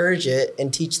can encourage it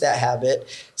and teach that habit.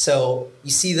 So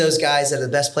you see those guys that are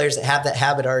the best players that have that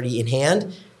habit already in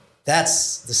hand.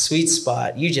 That's the sweet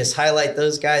spot. You just highlight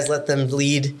those guys, let them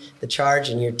lead the charge,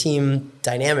 and your team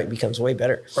dynamic becomes way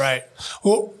better. Right.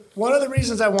 Well, one of the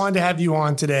reasons I wanted to have you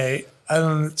on today,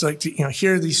 it's like to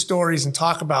hear these stories and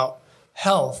talk about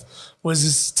health, was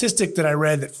a statistic that I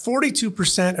read that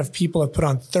 42% of people have put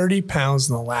on 30 pounds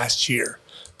in the last year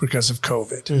because of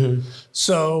COVID. Mm-hmm.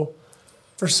 So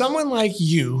for someone like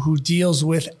you who deals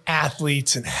with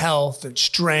athletes and health and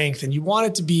strength, and you want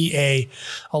it to be a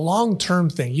long-term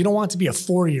thing, you don't want it to be a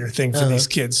 4-year thing for these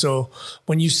kids. So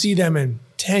when you see them in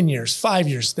 10 years, 5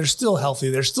 years, they're still healthy,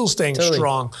 they're still staying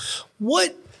strong.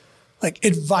 What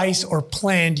advice or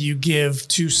plan do you give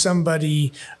to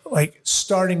somebody like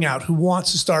starting out who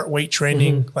wants to start weight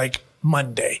training like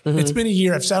Monday? Mm-hmm. It's been a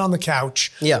year. I've sat on the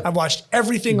couch. Yeah. I've watched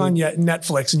everything on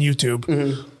Netflix and YouTube.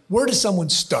 Mm-hmm. Where does someone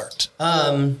start?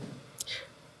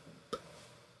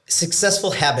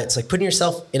 Successful habits, like putting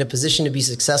yourself in a position to be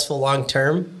successful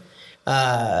long-term.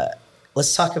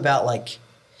 Let's talk about like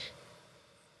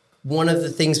one of the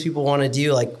things people want to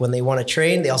do, like when they want to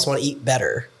train, they also want to eat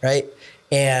better, right?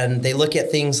 And they look at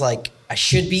things like I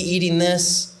should be eating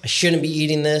this, I shouldn't be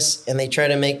eating this, and they try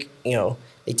to make,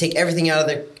 they take everything out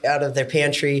of their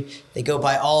pantry. They go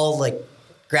buy all like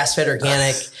grass-fed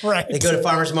organic. Right. They go to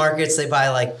farmers markets. They buy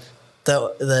like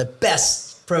the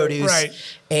best produce, right,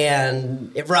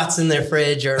 and it rots in their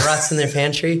fridge or it rots in their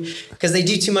pantry because they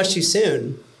do too much too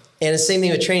soon. And the same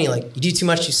thing with training. Like you do too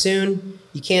much too soon.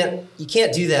 You can't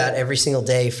do that every single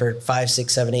day for 5,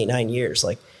 6, 7, 8, 9 years.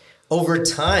 Like over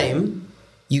time,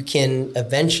 you can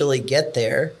eventually get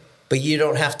there, but you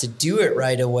don't have to do it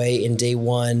right away in day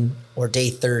 1 or day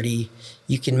 30.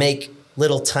 You can make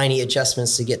little tiny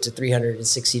adjustments to get to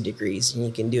 360 degrees, and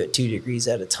you can do it 2 degrees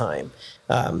at a time.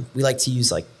 We like to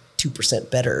use like 2%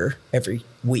 better every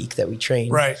week that we train.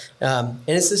 Right. And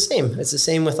it's the same. It's the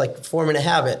same with like forming a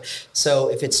habit. So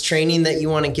if it's training that you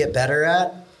want to get better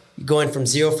at, going from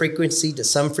 0 frequency to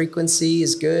some frequency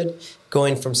is good.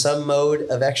 Going from some mode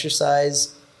of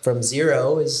exercise from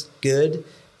 0 is good.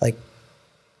 Like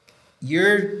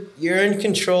you're in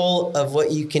control of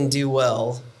what you can do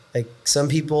well. Like some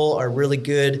people are really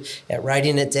good at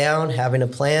writing it down, having a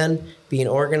plan, being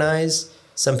organized.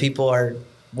 Some people are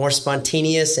more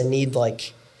spontaneous and need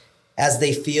like, as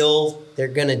they feel they're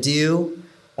going to do.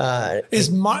 Is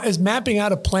mapping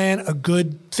out a plan a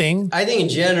good thing? I think in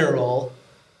general,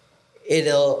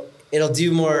 it'll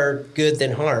do more good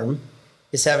than harm.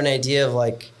 Just have an idea of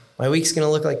like, my week's going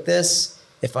to look like this.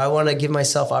 If I want to give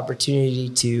myself opportunity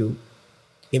to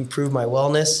improve my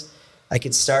wellness, I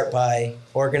could start by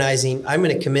organizing. I'm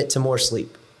going to commit to more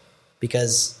sleep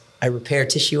because I repair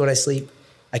tissue when I sleep.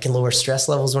 I can lower stress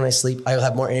levels when I sleep. I will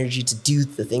have more energy to do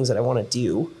the things that I want to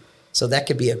do. So that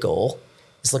could be a goal.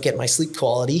 Just look at my sleep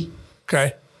quality.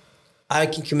 Okay. I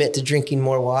can commit to drinking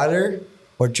more water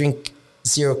or drink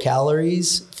 0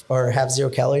 calories or have 0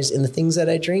 calories in the things that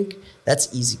I drink.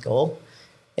 That's easy goal.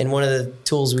 And one of the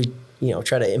tools we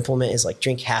try to implement is like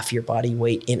drink half your body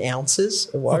weight in ounces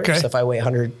of water. Okay. So if I weigh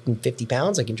 150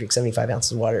 pounds, I can drink 75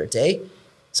 ounces of water a day.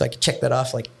 So I can check that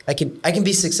off. Like I can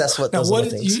be successful at those little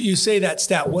things. You say that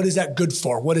stat. What is that good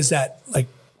for? What is that like?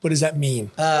 What does that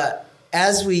mean?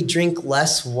 As we drink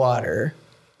less water,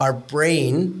 our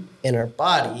brain and our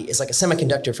body is like a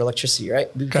semiconductor for electricity,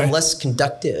 right? We become less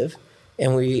conductive,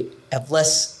 and we have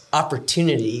less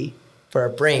opportunity for our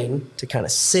brain to kind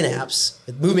of synapse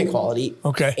with movement quality,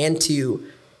 and to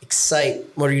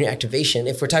excite motor unit activation.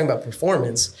 If we're talking about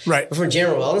performance, right? But from a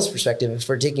general wellness perspective, if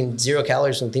we're taking 0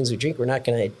 calories from things we drink, we're not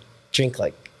going to drink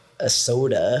like a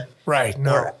soda, right?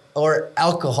 No, or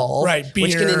alcohol, right? Beer,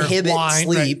 which can inhibit wine,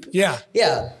 sleep. Right.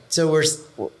 Yeah. So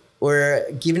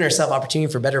we're giving ourselves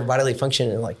opportunity for better bodily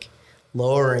function and like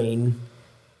lowering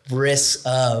risks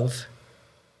of,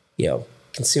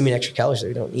 consuming extra calories that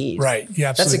we don't need. Right. Yeah.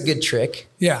 Absolutely. That's a good trick.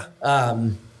 Yeah.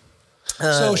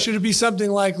 So should it be something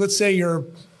like, let's say you're a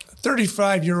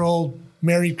 35-year-old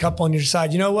married couple on your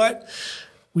side. You know what?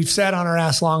 We've sat on our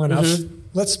ass long enough. Mm-hmm.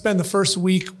 Let's spend the first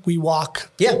week we walk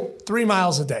 3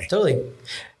 miles a day. Totally.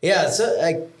 Yeah.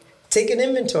 So take an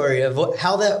inventory of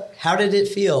how did it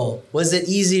feel? Was it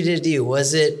easy to do?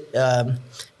 Was it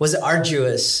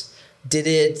arduous? Did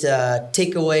it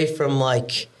take away from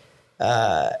like,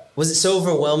 was it so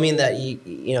overwhelming that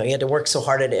you had to work so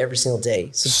hard at it every single day?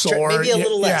 So maybe a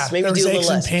little less. Maybe do a little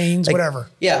less. Pains, whatever.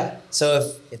 Yeah.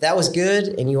 So if that was good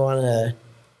and you want to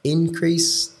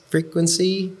increase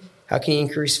frequency, how can you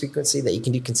increase frequency that you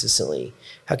can do consistently?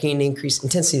 How can you increase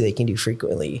intensity that you can do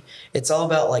frequently? It's all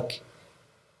about like,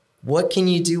 what can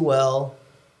you do well,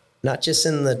 not just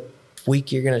in the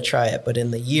week you're going to try it, but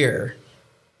in the year.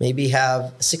 Maybe have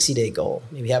a 60-day goal.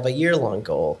 Maybe have a year-long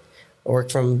goal. Work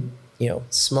from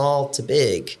small to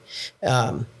big.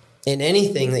 In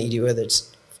anything that you do, whether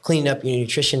it's cleaning up your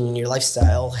nutrition and your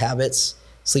lifestyle habits,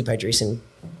 sleep, hydration,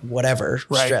 whatever,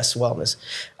 stress, wellness,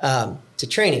 to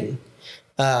training.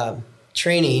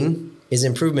 Training is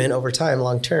improvement over time,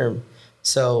 long term.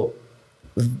 So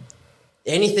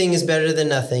anything is better than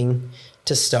nothing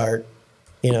to start.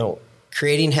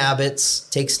 Creating habits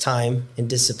takes time and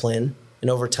discipline, and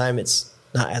over time it's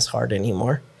not as hard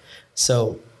anymore.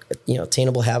 So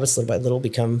attainable habits little by little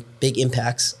become big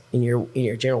impacts in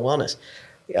your general wellness.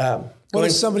 What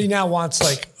if somebody now wants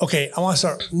I want to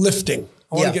start lifting.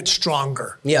 I want to get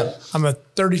stronger. Yeah. I'm a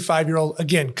 35-year-old,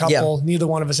 again, couple. Yeah. Neither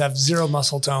one of us have 0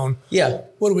 muscle tone. Yeah.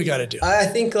 What do we got to do? I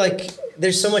think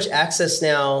there's so much access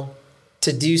now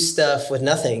to do stuff with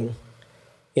nothing.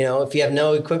 If you have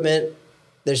no equipment,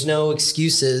 there's no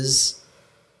excuses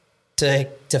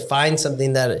to find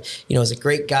something that, is a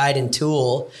great guide and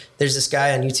tool. There's this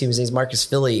guy on YouTube, his name's Marcus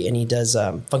Philly, and he does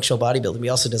functional bodybuilding. He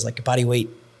also does like a body weight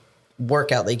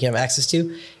workout that you can have access to.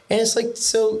 And it's like,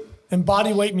 so And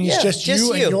body weight means just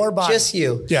you and your body. Just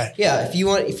you. Yeah. Yeah.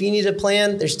 If you need a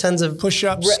plan, there's tons of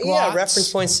push-ups, squats.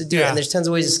 Reference points to do it. And there's tons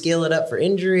of ways to scale it up for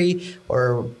injury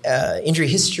or injury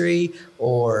history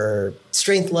or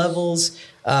strength levels.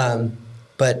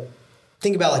 But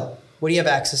think about like, what do you have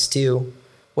access to?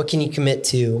 What can you commit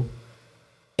to?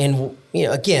 And,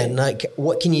 again, like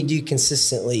what can you do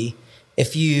consistently?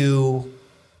 If you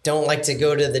don't like to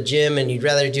go to the gym and you'd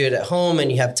rather do it at home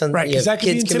and you have tons of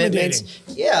kids commitments.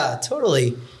 Yeah,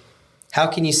 totally. How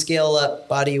can you scale up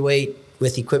body weight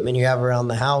with equipment you have around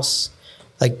the house?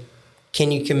 Like,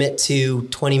 can you commit to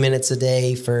 20 minutes a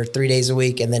day for 3 days a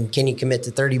week? And then can you commit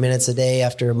to 30 minutes a day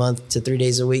after a month to 3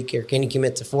 days a week? Or can you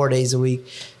commit to 4 days a week?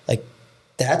 Like,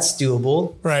 that's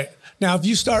doable. Right. Now, if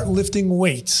you start lifting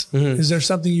weights, is there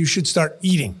something you should start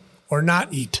eating or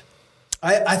not eat?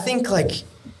 I think like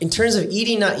in terms of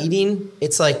eating, not eating,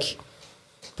 it's like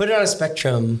put it on a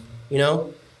spectrum,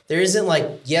 There isn't like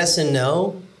yes and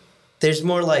no. There's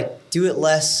more like do it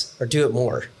less or do it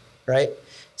more, right?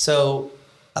 So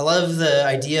I love the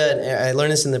idea, and I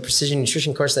learned this in the precision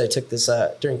nutrition course that I took this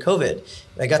during COVID.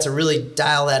 And I got to really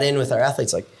dial that in with our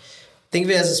athletes. Like think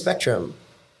of it as a spectrum.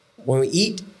 When we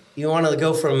eat, you want to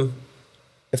go from,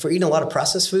 if we're eating a lot of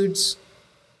processed foods,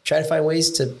 try to find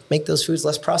ways to make those foods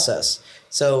less processed.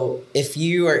 So if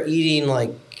you are eating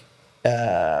like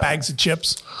bags of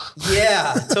chips.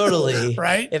 Yeah, totally.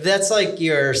 Right. If that's like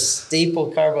your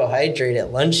staple carbohydrate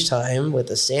at lunchtime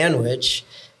with a sandwich,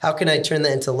 how can I turn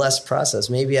that into less processed?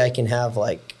 Maybe I can have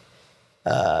like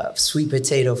sweet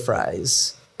potato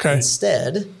fries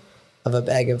instead of a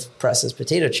bag of processed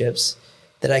potato chips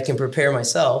that I can prepare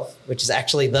myself, which is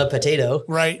actually the potato.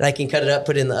 Right. And I can cut it up,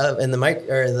 put it in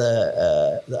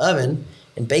the oven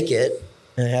and bake it.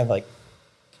 And I have like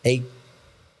a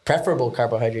preferable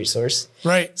carbohydrate source.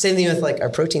 Right. Same thing with like our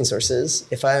protein sources.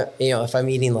 If I'm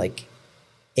eating like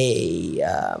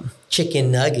a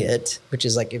chicken nugget, which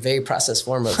is like a very processed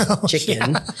form of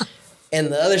chicken,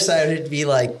 and the other side would be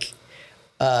like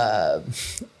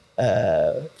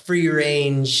free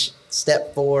range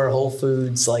step 4 Whole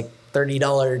Foods, like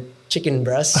 $30 chicken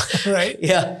breast. Right.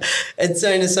 Yeah. And so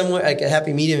in some way, like a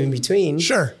happy medium in between.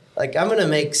 Sure. Like I'm going to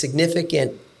make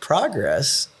significant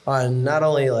progress on not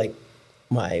only like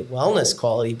my wellness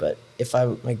quality, but if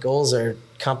my goals are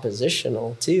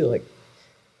compositional too, like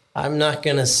I'm not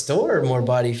going to store more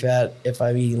body fat if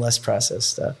I'm eating less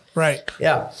processed stuff. Right.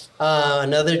 Yeah.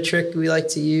 Another trick we like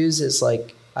to use is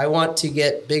like, I want to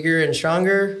get bigger and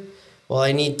stronger. Well,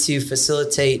 I need to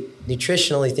facilitate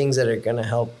nutritionally things that are going to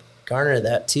help garner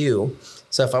that too.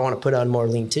 So if I want to put on more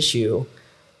lean tissue,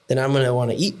 then I'm going to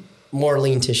want to eat more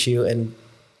lean tissue and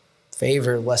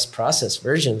favor less processed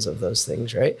versions of those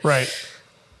things, right? Right.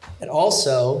 And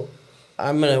also,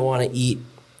 I'm going to want to eat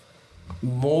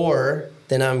more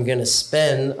than I'm going to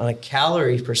spend on a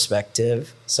calorie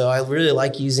perspective. So I really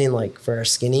like using, like for our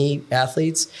skinny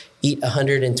athletes, eat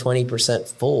 120%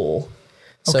 full.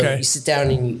 So you sit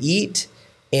down and you eat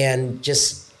and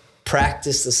just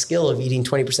practice the skill of eating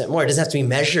 20% more. It doesn't have to be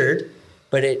measured,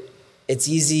 but it's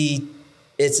easy.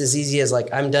 It's as easy as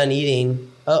like, I'm done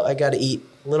eating. Oh, I got to eat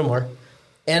a little more.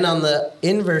 And on the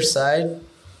inverse side,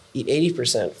 eat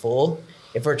 80% full.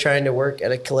 If we're trying to work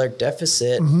at a caloric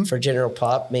deficit for general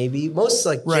pop, maybe most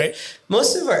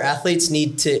of our athletes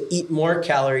need to eat more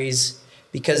calories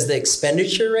because the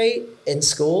expenditure rate in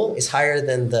school is higher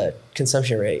than the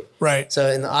consumption rate. Right. So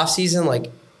in the off season,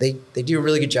 like they do a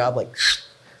really good job, like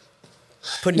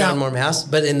putting on more mass.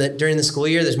 But during the school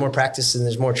year, there's more practice and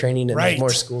there's more training and there's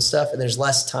more school stuff and there's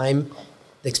less time.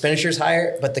 The expenditure is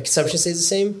higher, but the consumption stays the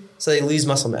same, so they lose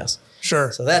muscle mass.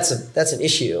 Sure. So that's an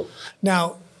issue.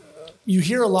 Now, you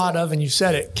hear a lot of, and you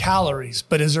said it, calories,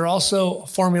 but is there also a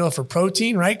formula for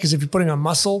protein, right? Because if you're putting on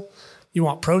muscle, you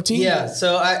want protein. Yeah.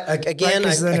 So I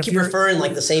keep referring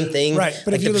like the same thing. Right.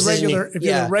 But like if you're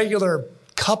the regular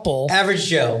couple, average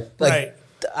Joe, like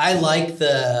I like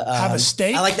the have a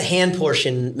steak. I like the hand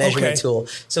portion measurement tool.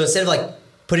 So instead of like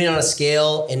putting on a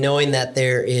scale and knowing that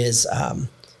there is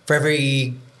for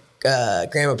every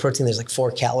gram of protein, there's like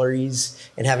 4 calories,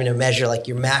 and having to measure like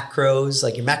your macros,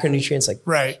 like your macronutrients, like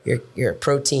your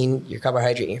protein, your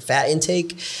carbohydrate, and your fat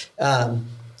intake.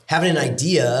 Having an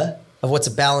idea of what's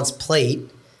a balanced plate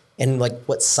and like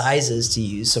what sizes to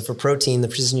use. So for protein, the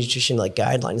Precision Nutrition like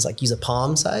guideline is like use a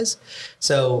palm size.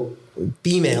 So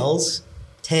females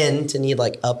tend to need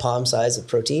like a palm size of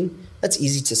protein. That's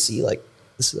easy to see. Like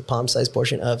this is a palm size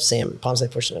portion of salmon, palm size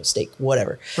portion of steak,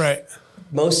 whatever. Right.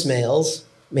 Most males,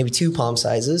 maybe 2 palm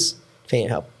sizes,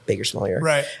 depending on how big or small you are.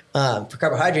 Right. For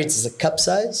carbohydrates, it's a cup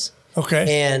size.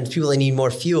 Okay. And people that need more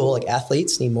fuel, like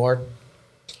athletes, need more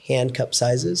hand cup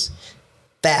sizes.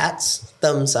 fats,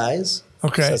 thumb size.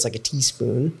 Okay. So it's like a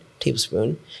tablespoon.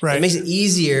 Right. It makes it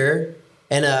easier.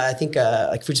 And I think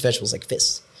like fruits and vegetables, like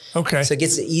fists. Okay. So it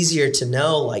gets it easier to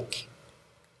know like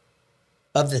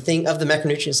of the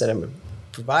macronutrients that I'm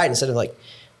providing instead of like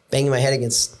banging my head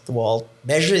against the wall,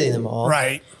 measuring them all.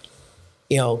 Right.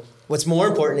 You know, what's more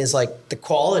important is like the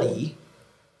quality.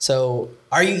 So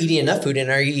are you eating enough food, and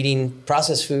are you eating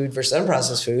processed food versus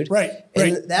unprocessed food? Right.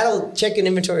 And right. that'll check an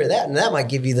inventory of that, and that might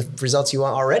give you the results you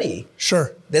want already.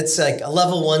 Sure. That's like a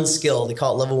level 1 skill. They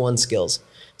call it level 1 skills.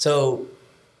 So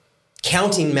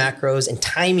counting macros and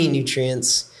timing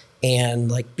nutrients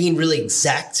and like being really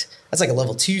exact, that's like a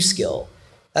level 2 skill.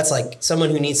 That's like someone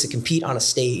who needs to compete on a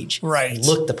stage. Right.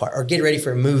 Look the part, or get ready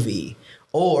for a movie,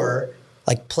 or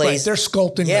like plays. Right. They're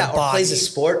sculpting their body. Or plays a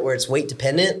sport where it's weight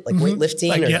dependent, like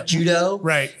weightlifting or judo.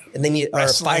 Right. And they need, or a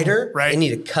fighter. Right. They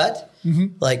need a cut.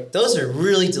 Like those are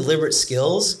really deliberate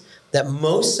skills that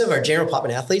most of our general pop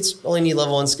and athletes only need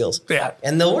level 1 skills. Yeah.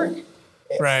 And they'll work.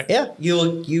 Right. Yeah.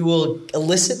 You will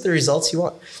elicit the results you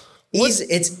want.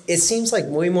 It seems like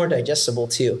way more digestible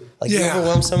too. Like you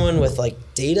overwhelm someone with like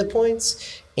data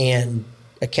points and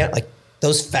like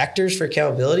those factors for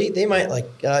accountability. They might like,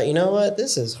 you know what,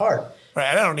 this is hard. Right.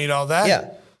 I don't need all that. Yeah.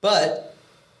 But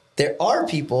there are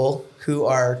people who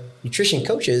are nutrition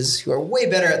coaches who are way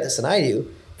better at this than I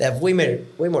do, that have way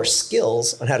more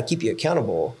skills on how to keep you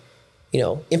accountable. You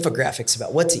know, infographics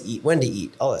about what to eat, when to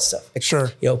eat, all that stuff.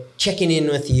 Sure. You know, checking in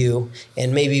with you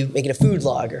and maybe making a food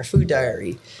log or a food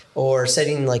diary, or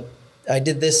setting like, I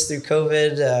did this through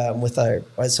COVID with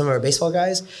some of our baseball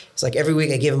guys. It's like every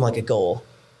week I give them like a goal,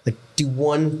 like do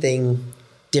one thing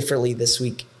differently this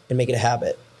week and make it a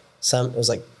habit. It was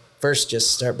like, first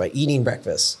just start by eating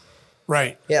breakfast.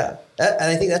 Right. Yeah. And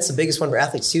I think that's the biggest one for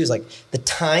athletes too, is like the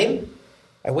time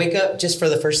I wake up just for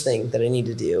the first thing that I need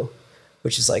to do,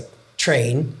 which is like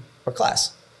train or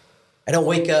class. I don't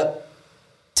wake up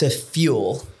to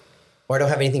fuel, or I don't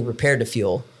have anything prepared to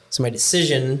fuel. So my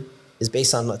decision is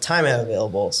based on the time I have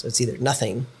available. So it's either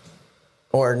nothing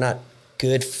or not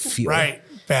good fuel. Right.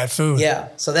 Bad food. Yeah.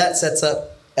 So that sets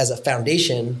up as a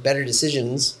foundation, better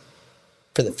decisions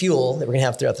for the fuel that we're going to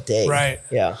have throughout the day. Right.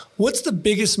 Yeah. What's the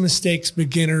biggest mistakes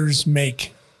beginners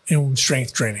make in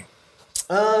strength training?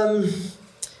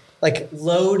 Like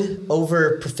load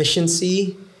over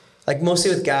proficiency. Like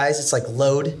mostly with guys, it's like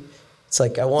load. It's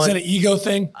like I want. Is that an ego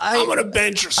thing? I'm going to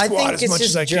bench or squat as much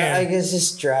as I can. I guess it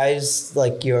just drives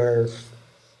like your,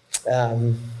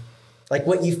 like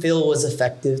what you feel was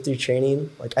effective through training.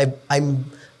 Like I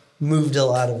moved a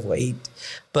lot of weight,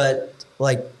 but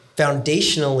like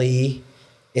foundationally,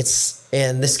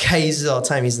 and this guy uses it all the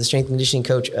time. He's the strength and conditioning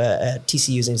coach at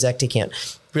TCU. His name's Zach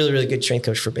Takant. Really, really good strength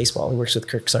coach for baseball. He works with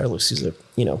Kirk Saarloos, who's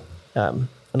an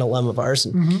alum of ours,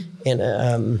 and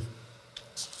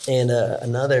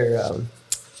another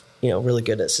really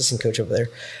good assistant coach over there.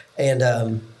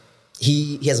 And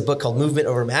he has a book called Movement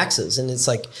Over Maxes, and it's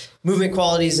like movement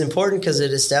quality is important because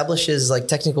it establishes like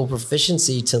technical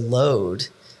proficiency to load.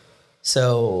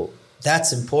 So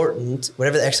that's important.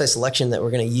 Whatever the exercise selection that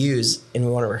we're going to use, and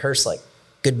we want to rehearse like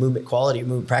good movement quality,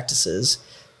 movement practices,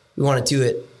 we want to do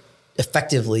it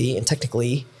effectively and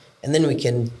technically, and then we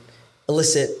can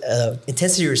elicit an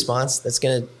intensity response that's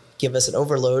going to give us an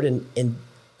overload and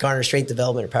garner strength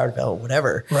development or power development,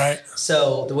 whatever. Right.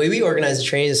 So the way we organize the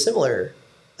training is similar.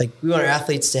 Like we want our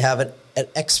athletes to have an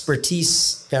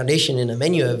expertise foundation in a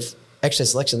menu of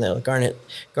exercise selection that will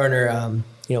garner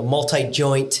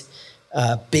multi-joint,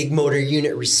 big motor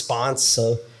unit response.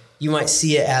 So you might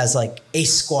see it as like a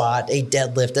squat, a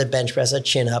deadlift, a bench press, a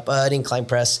chin up, an incline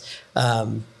press.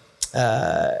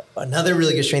 Another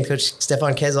really good strength coach,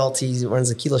 Stefan Kezalt, he runs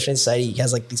the Kilo Strength Society. He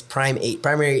has like these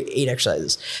primary eight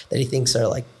exercises that he thinks are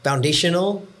like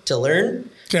foundational to learn.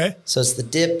 Okay. So it's the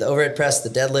dip, the overhead press, the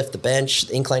deadlift, the bench,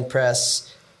 the incline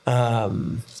press,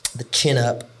 the chin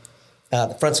up,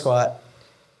 the front squat,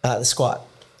 the squat.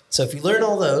 So if you learn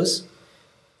all those,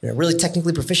 you're really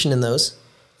technically proficient in those,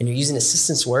 and you're using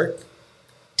assistance work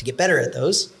to get better at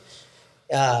those,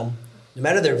 no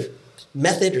matter their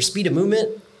method or speed of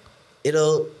movement,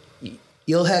 you'll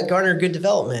garner good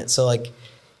development. So like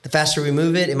the faster we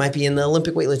move it, it might be in the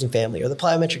Olympic weightlifting family or the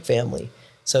plyometric family.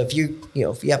 So if you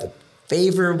have a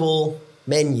favorable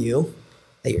menu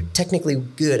that you're technically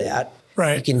good at,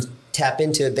 right, you can tap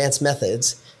into advanced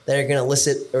methods that are going to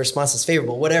elicit a response that's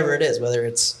favorable, whatever it is, whether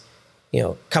it's,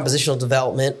 compositional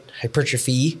development,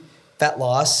 hypertrophy, fat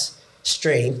loss,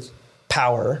 strength,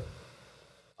 power,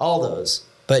 all those.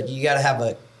 But you got to have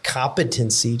a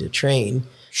competency to train.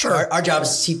 Sure. Our job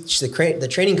is to teach the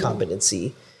training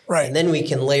competency. Right. And then we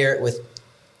can layer it with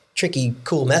tricky,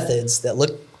 cool methods that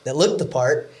look the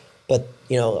part, but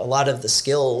a lot of the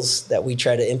skills that we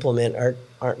try to implement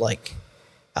aren't like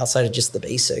outside of just the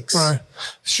basics. Right.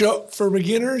 So for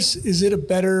beginners, is it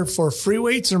better for free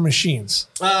weights or machines?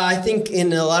 I think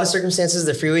in a lot of circumstances,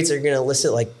 the free weights are going to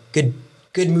elicit like good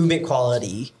movement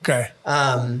quality. Okay.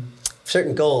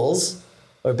 Certain goals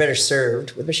are better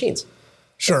served with machines.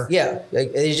 Sure. Yeah,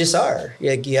 they just are.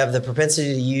 You have the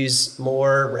propensity to use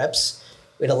more reps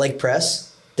in a leg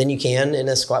press than you can in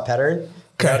a squat pattern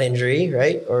without injury,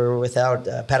 right? Or without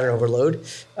pattern overload.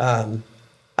 I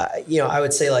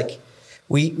would say like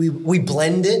we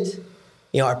blend it.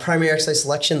 Our primary exercise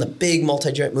selection, the big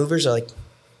multi-joint movers are like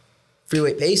free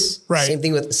weight pace. Right. Same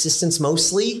thing with assistance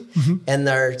mostly. And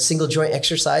our single joint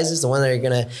exercises, the one that are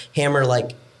going to hammer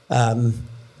like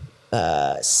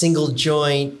single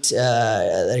joint,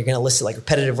 that are going to elicit like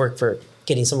repetitive work for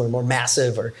getting someone more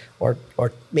massive or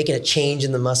making a change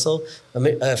in the muscle. A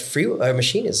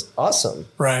machine is awesome.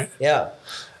 Right. Yeah.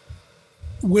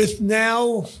 With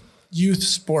now youth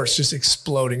sports just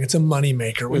exploding, it's a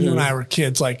moneymaker. When you and I were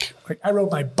kids, like I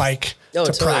rode my bike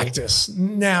to practice.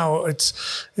 Now it's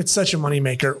such a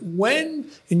moneymaker. When,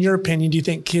 in your opinion, do you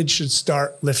think kids should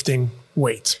start lifting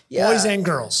weights? Boys and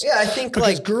girls? Yeah, I think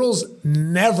because girls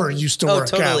never used to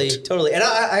work out. Totally. And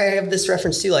I have this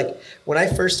reference too. Like when I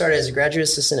first started as a graduate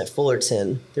assistant at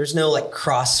Fullerton, there's no like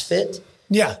CrossFit.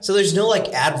 Yeah. So there's no like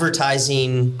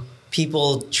advertising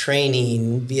people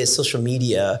training via social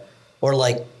media or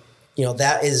like,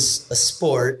 that is a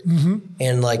sport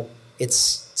and like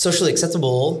it's socially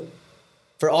acceptable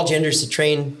for all genders to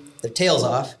train their tails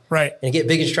off. Right. And get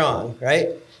big and strong. Right.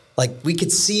 Like we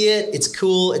could see it. It's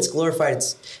cool. It's glorified.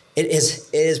 It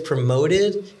is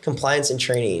promoted compliance and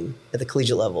training at the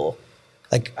collegiate level.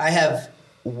 Like I have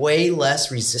way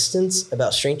less resistance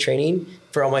about strength training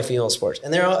for all my female sports.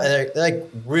 And they're like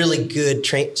really good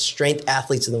strength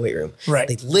athletes in the weight room. Right.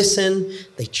 They listen,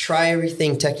 they try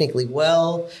everything technically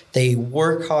well, they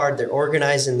work hard, they're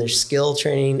organized in their skill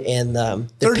training. And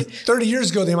 30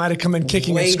 years ago, they might have come in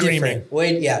kicking and screaming.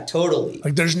 Totally.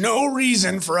 Like there's no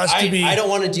reason for us to be. I don't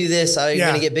want to do this. I'm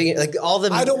going to get big. Like all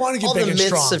the I don't want to get big and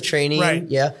strong. Myths of training. Right.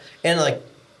 Yeah. And like,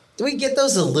 we get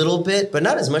those a little bit, but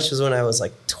not as much as when I was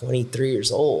like 23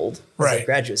 years old. As a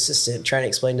graduate assistant, trying to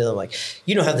explain to them like,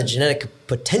 you don't have the genetic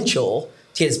potential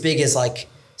to get as big as like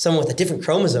someone with a different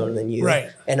chromosome than you,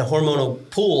 right? And a hormonal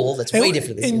pool that's way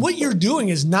different than you. And what you're doing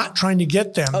is not trying to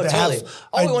get them to have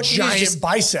a giant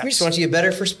bicep. We just want you to get better.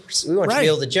 We want you to be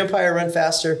able to jump higher, run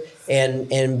faster,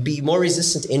 and be more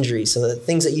resistant to injury. So the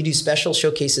things that you do special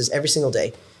showcases every single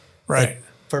day. Right. Like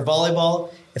for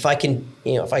volleyball, if I can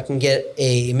get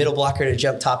a middle blocker to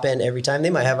jump top end every time, they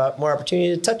might have more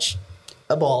opportunity to touch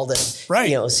a ball than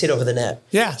hit over the net.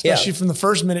 Yeah, especially from the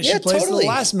first minute she plays to the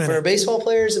last minute. For baseball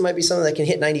players, it might be something that can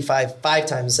hit 95 5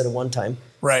 times instead of one time.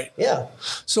 Right. Yeah.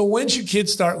 So when should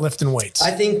kids start lifting weights?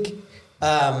 I think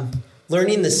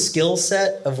learning the skill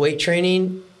set of weight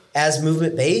training as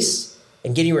movement based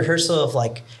and getting rehearsal of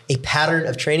like a pattern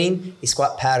of training, a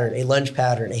squat pattern, a lunge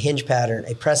pattern, a hinge pattern,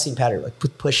 a pressing pattern, like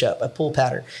push up, a pull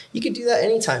pattern. You could do that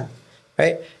anytime,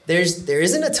 right? There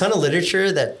isn't a ton of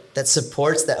literature that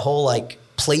supports that whole like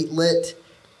platelet,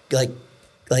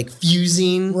 like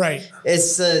fusing. Right.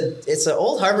 It's an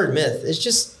old Harvard myth. It's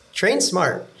just train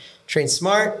smart, train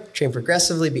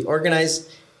progressively, be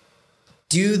organized,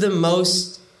 use the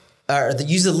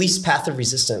least path of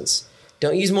resistance.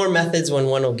 Don't use more methods when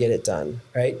one will get it done,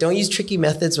 right? Don't use tricky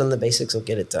methods when the basics will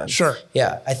get it done. Sure.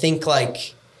 Yeah. I think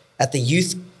like at the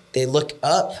youth, they look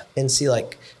up and see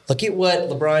like, look at what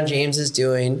LeBron James is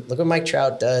doing. Look what Mike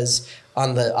Trout does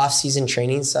on the off-season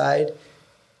training side.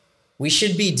 We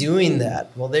should be doing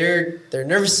that. Well, their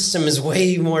nervous system is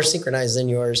way more synchronized than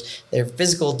yours. Their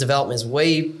physical development is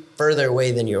way further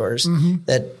away than yours.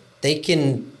 That they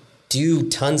can do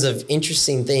tons of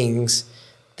interesting things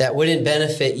that wouldn't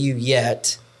benefit you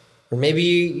yet, or maybe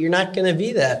you're not going to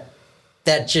be that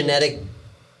genetic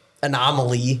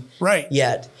anomaly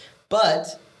yet.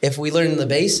 But if we learn the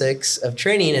basics of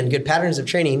training and good patterns of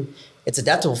training, it's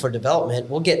adaptable for development.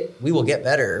 We will get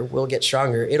better. We'll get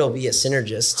stronger. It'll be a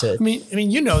synergist to. I mean,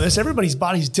 you know this. Everybody's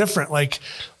body's different. Like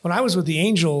when I was with the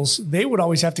Angels, they would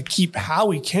always have to keep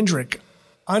Howie Kendrick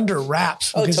under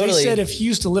wraps because they said if he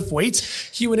used to lift weights,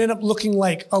 he would end up looking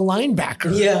like a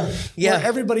linebacker. Yeah. Where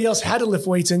everybody else had to lift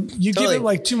weights, and you give him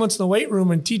like 2 months in the weight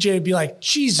room, and TJ would be like,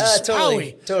 "Jesus,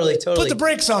 Howie, totally, put the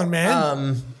brakes on,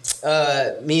 man."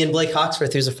 Me and Blake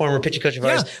Hawksworth, who's a former pitching coach of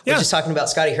ours, we're just talking about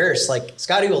Scotty Hurst. Like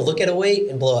Scotty will look at a weight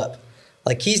and blow up.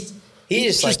 Like he's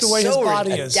just like the way his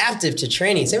body is adaptive to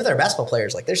training. Same with our basketball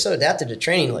players. Like they're so adaptive to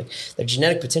training. Like their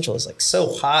genetic potential is like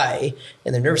so high,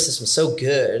 and their nervous system is so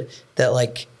good that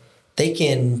like they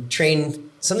can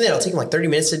train something that'll take them like 30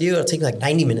 minutes to do, it'll take them like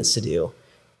 90 minutes to do.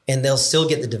 And they'll still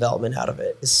get the development out of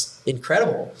it. It's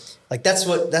incredible. Like some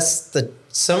of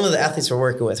the athletes we're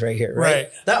working with right here, right?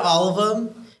 Not all of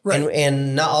them, right.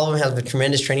 And not all of them have a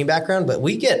tremendous training background, but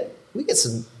we get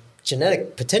some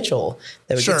genetic potential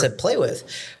that we get to play with.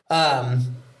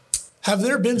 Have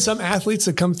there been some athletes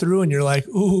that come through and you're like,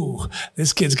 ooh,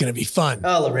 this kid's going to be fun?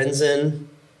 Oh, Lorenzen.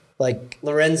 Like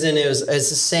Lorenzen, it's the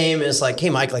same as like,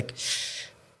 hey, Mike, like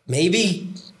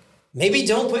maybe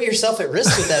don't put yourself at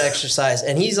risk with that exercise.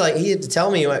 And he had to tell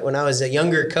me when I was a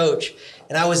younger coach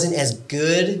and I wasn't as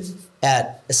good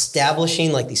at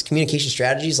establishing like these communication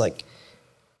strategies, like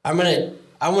I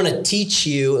want to teach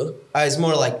you. I was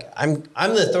more like, I'm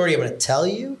the authority. I'm going to tell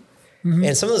you. Mm-hmm.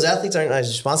 And some of those athletes aren't as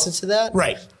responsive to that.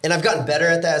 Right. And I've gotten better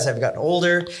at that as I've gotten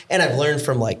older, and I've learned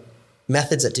from like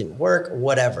methods that didn't work,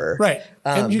 whatever. Right.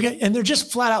 And they're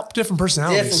just flat out different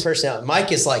personalities.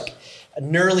 Mike is like a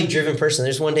neurally driven person.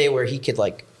 There's one day where he could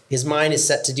like, his mind is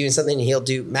set to doing something and he'll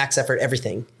do max effort,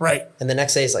 everything. Right. And the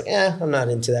next day it's like, I'm not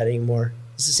into that anymore.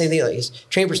 It's the same thing. Like his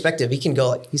train perspective, he can go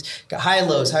like, he's got high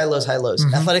lows.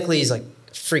 Mm-hmm. Athletically, he's like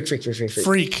freak.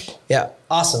 Yeah.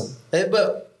 Awesome.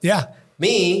 But yeah,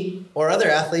 me or other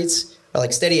athletes are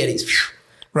like steady eddies.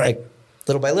 Right. Like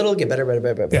little by little, get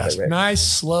better. Yes. Nice,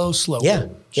 slow. Yeah.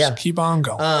 Just keep on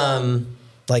going.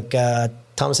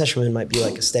 Thomas Eshelman might be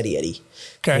like a steady eddy.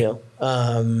 Okay. You know,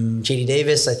 JD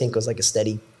Davis, I think, was like a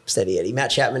steady eddy.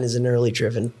 Matt Chapman is a neurally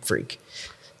driven freak.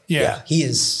 Yeah. He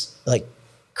is like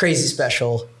crazy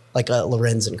special, like a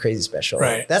Lorenzen crazy special.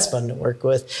 Right. That's fun to work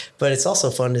with, but it's also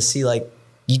fun to see like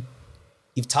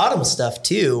you've taught them stuff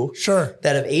too. Sure.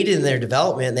 That have aided in their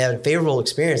development. They have a favorable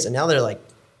experience, and now they're like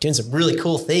doing some really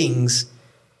cool things,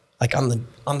 like on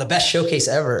the best showcase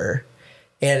ever.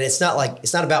 And it's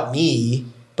not about me,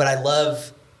 but I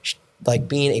love like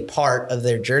being a part of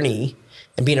their journey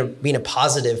and being a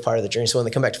positive part of the journey. So when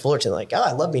they come back to Fullerton, like,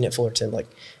 I love being at Fullerton. Like,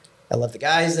 I love the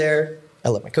guys there. I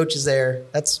love my coaches there.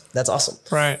 That's awesome.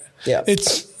 Right. Yeah.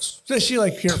 It's especially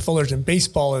like here at Fullerton,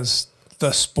 baseball is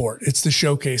the sport. It's the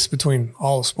showcase between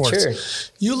all the sports. Sure.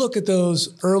 You look at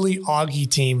those early Augie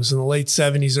teams in the late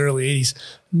 70s, early 80s,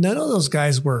 none of those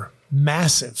guys were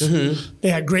massive. Mm-hmm. They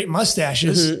had great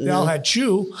mustaches. Mm-hmm, they all had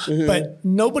chew, but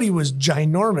nobody was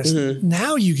ginormous. Mm-hmm.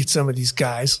 Now you get some of these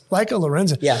guys, like a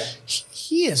Lorenzen. Yeah.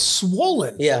 He is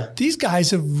swollen. Yeah. These guys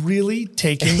have really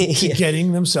taken to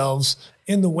getting themselves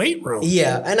in the weight room.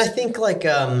 Yeah. And I think like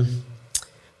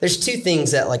there's two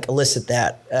things that like elicit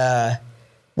that.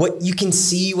 What you can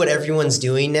see what everyone's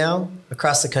doing now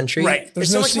across the country. Right.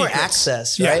 There's so much more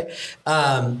access, right?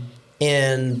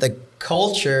 And the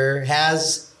culture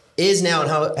is now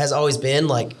and has always been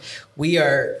like, we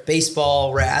are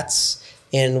baseball rats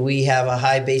and we have a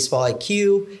high baseball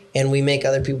IQ and we make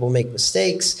other people make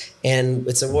mistakes and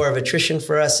it's a war of attrition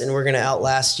for us and we're going to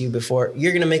outlast you before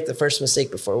you're going to make the first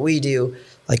mistake before we do.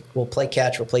 Like we'll play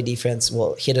catch, we'll play defense,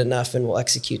 we'll hit enough and we'll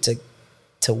execute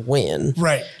to win.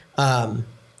 Right.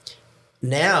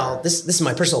 Now, this is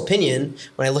my personal opinion.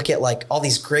 When I look at like all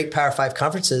these great Power 5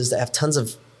 conferences that have tons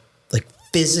of like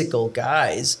physical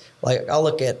guys, like I'll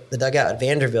look at the dugout at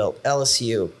Vanderbilt,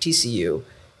 LSU, TCU,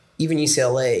 even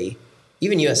UCLA,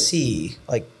 even USC.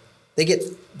 Like they get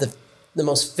the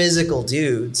most physical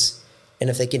dudes, and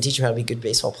if they can teach them how to be good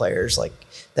baseball players, like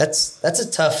that's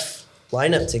a tough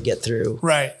lineup to get through.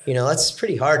 Right. You know, that's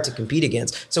pretty hard to compete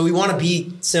against. So we want to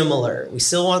be similar. We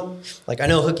still want, like, I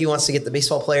know Hookie wants to get the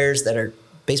baseball players that are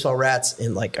baseball rats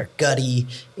and like are gutty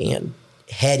and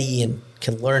heady and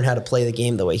can learn how to play the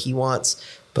game the way he wants.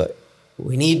 But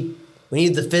we need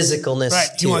the physicalness. Right.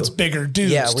 Too. He wants bigger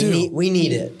dudes. Yeah, too. We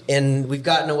need it. And we've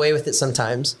gotten away with it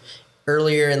sometimes.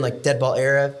 Earlier in like dead ball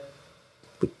era,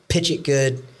 we pitch it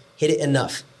good, hit it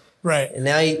enough. Right. And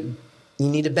now you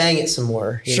need to bang it some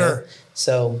more. You sure. know?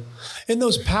 So in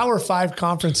those Power 5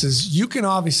 conferences, you can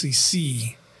obviously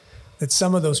see that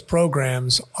some of those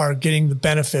programs are getting the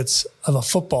benefits of a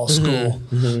football school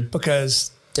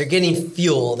because they're getting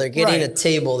fuel, they're getting a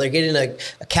table, they're getting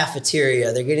a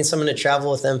cafeteria, they're getting someone to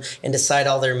travel with them and decide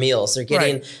all their meals. They're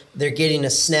getting a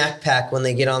snack pack when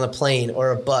they get on a plane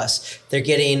or a bus. They're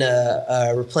getting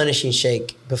a replenishing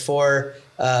shake before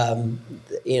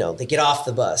they get off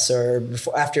the bus or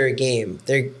after a game.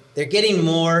 They're getting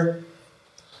more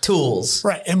tools.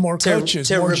 Right. And more coaches,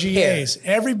 more repair. GAs.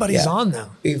 Everybody's on them.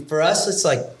 For us, it's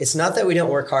like, it's not that we don't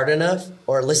work hard enough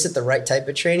or elicit the right type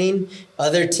of training.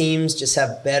 Other teams just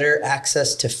have better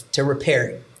access to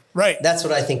repairing. Right. That's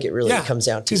what I think it really comes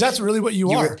down to. Because that's really what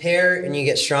you are. You repair and you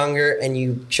get stronger and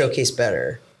you showcase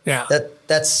better. Yeah.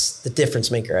 That's the difference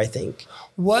maker, I think.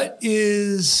 What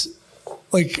is,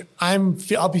 like,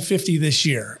 I'll be 50 this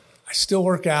year. I still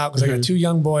work out because I got 2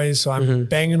 young boys, so I'm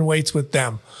banging weights with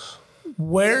them.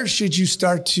 Where should you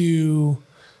start to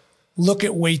look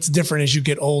at weights different as you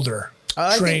get older?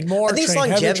 Train more. I think it's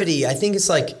longevity. I think it's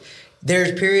like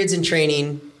there's periods in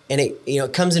training, and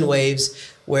it comes in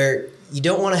waves where you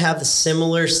don't want to have the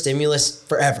similar stimulus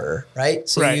forever, right?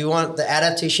 So you want the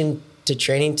adaptation to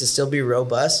training to still be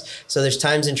robust. So there's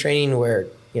times in training where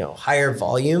higher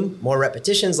volume, more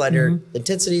repetitions, lighter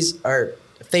intensities are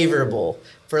favorable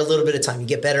for a little bit of time. You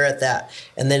get better at that,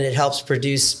 and then it helps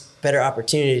produce better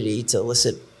opportunity to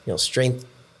elicit strength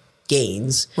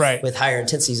gains with higher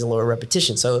intensities and lower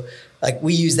repetition. So like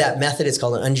we use that method. It's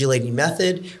called an undulating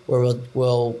method, where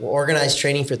we'll organize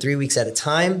training for 3 weeks at a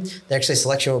time. The exercise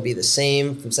selection will be the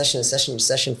same from session to session to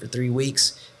session for 3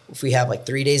 weeks. If we have like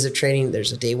 3 days of training,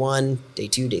 there's a day 1, day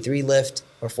 2, day 3 lift,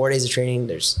 or 4 days of training.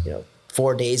 There's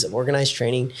 4 days of organized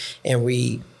training, and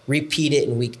we repeat it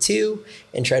in week 2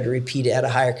 and try to repeat it at a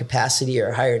higher capacity or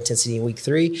a higher intensity in week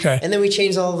 3. Okay. And then we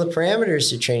change all the parameters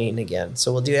to training again.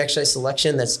 So we'll do exercise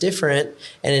selection that's different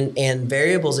and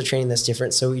variables of training that's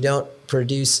different, so we don't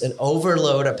produce an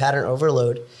overload, a pattern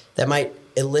overload that might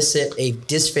elicit a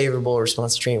disfavorable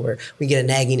response to training where we get a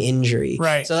nagging injury.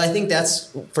 Right. So I think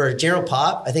that's, for general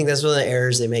pop, I think that's one of the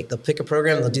errors they make. They'll pick a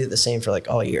program, they'll do it the same for like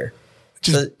all year.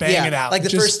 Just bang it out. Like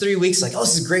the first 3 weeks, like, oh,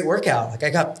 this is a great workout. Like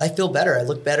I feel better. I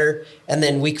look better. And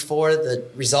then week 4, the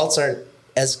results aren't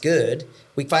as good.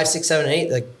 Week 5, 6, 7, and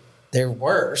 8, like they're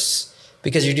worse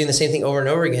because you're doing the same thing over and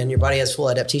over again. Your body has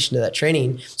full adaptation to that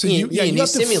training. So you need a new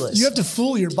stimulus. You have to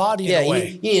fool your body in a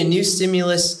way. You need a new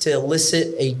stimulus to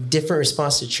elicit a different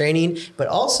response to training. But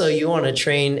also you want to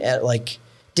train at like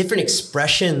different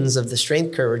expressions of the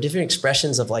strength curve or different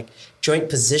expressions of like joint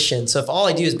position. So if all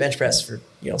I do is bench press for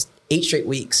 8 straight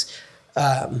weeks,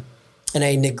 and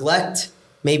I neglect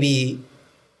maybe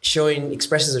showing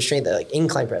expressions of strength that like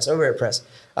incline press, overhead press,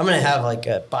 I'm going to have like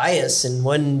a bias in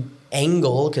one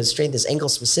angle because strength is angle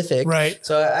specific. Right.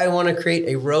 So I want to create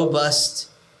a robust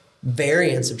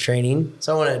variance of training.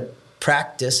 So I want to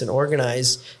practice and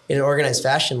organize in an organized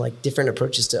fashion, like different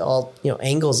approaches to all,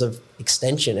 angles of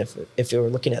extension if you were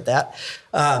looking at that.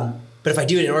 But if I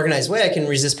do it in an organized way, I can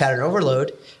resist pattern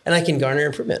overload and I can garner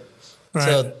improvement. Right.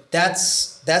 So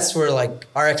that's where like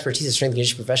our expertise as strength and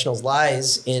conditioning professionals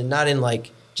lies in, not in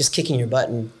like just kicking your butt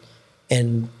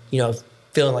and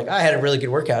feeling like I had a really good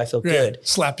workout. I feel good.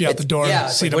 Slap you out the door. Yeah.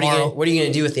 See like, tomorrow. What are you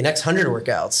going to do with the next 100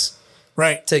 workouts?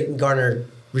 Right. To garner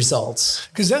results.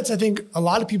 Because I think a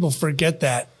lot of people forget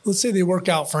that. Let's say they work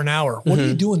out for an hour. What are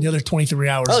you doing the other 23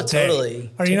 hours a day?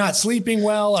 Totally. Are you not sleeping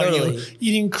well? Totally. Are you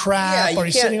eating crap? Are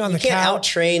you sitting on the couch? You can't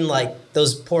out-train like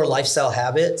those poor lifestyle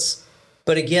habits.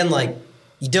 But again, like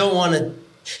you don't want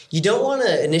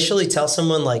to initially tell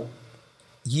someone like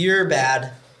you're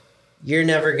bad, you're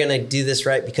never going to do this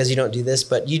right because you don't do this.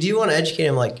 But you do want to educate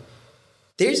them like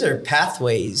these are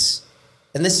pathways.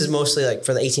 And this is mostly like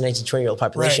for the 18, 19, 20-year-old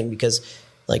population because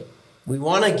like we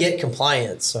want to get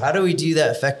compliance. So how do we do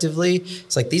that effectively?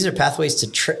 It's like these are pathways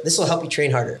to this will help you train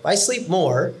harder. If I sleep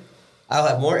more, I'll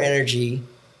have more energy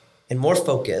and more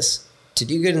focus to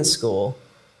do good in school,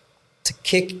 to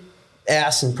kick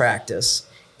ass in practice,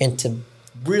 and to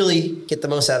really get the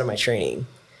most out of my training.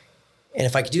 And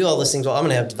if I could do all those things, well, I'm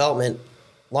going to have development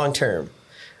long term.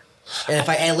 And if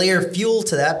I layer fuel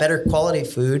to that, better quality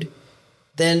food,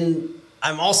 then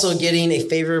I'm also getting a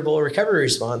favorable recovery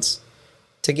response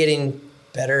to getting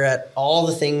better at all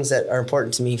the things that are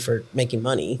important to me for making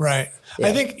money. Right. Yeah.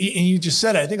 I think, and you just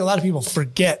said it, I think a lot of people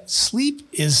forget sleep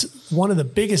is one of the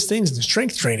biggest things in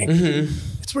strength training.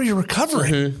 Mm-hmm. It's where you're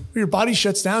recovering, where your body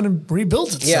shuts down and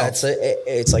rebuilds itself. Yeah,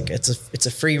 it's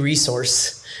a free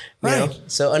resource. Right.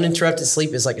 So uninterrupted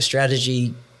sleep is like a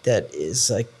strategy that is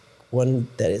like one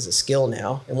that is a skill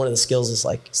now. And one of the skills is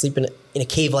like sleep in a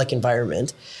cave-like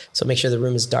environment. So make sure the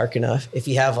room is dark enough. If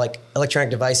you have like electronic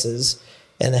devices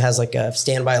and it has like a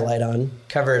standby light on,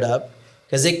 cover it up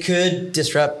because it could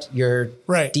disrupt your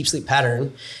deep sleep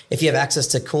pattern. If you have access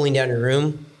to cooling down your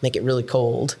room, make it really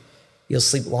cold. You'll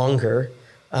sleep longer.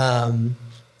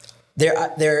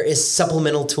 There is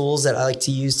supplemental tools that I like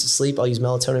to use to sleep. I'll use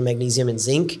melatonin, magnesium, and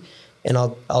zinc, and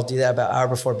I'll do that about an hour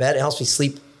before bed. It helps me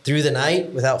sleep through the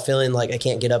night without feeling like I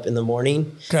can't get up in the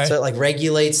morning. Okay. So it like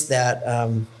regulates that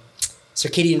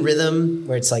circadian rhythm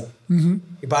where it's like your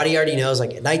body already knows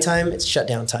like at nighttime it's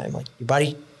shutdown time. Like your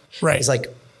body is like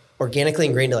organically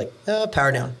ingrained to like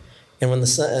power down, and when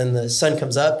the sun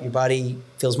comes up, your body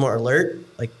feels more alert.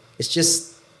 Like it's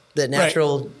just the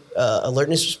natural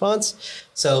alertness response.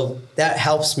 So that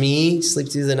helps me sleep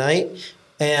through the night.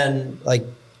 And like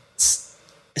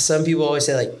some people always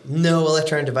say like no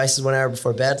electronic devices 1 hour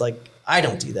before bed. Like I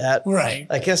don't do that. Right.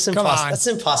 Like that's impossible. That's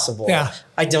impossible. Yeah.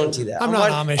 I don't do that. I'm not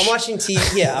Amish. I'm watching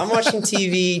TV. Yeah. I'm watching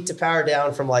TV to power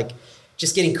down from like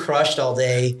just getting crushed all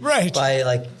day. Right. By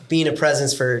like being a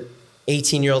presence for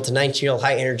 18-year-old to 19-year-old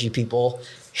high energy people.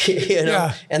 You know,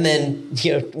 yeah. And then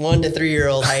 1 to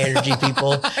 3-year-old high energy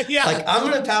people. Yeah. Like I'm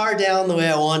gonna power down the way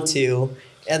I want to,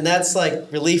 and that's like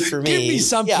relief for me. Give me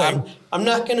something. Yeah, I'm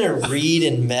not gonna read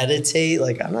and meditate.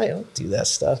 Like I don't do that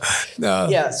stuff. No.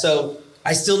 Yeah, so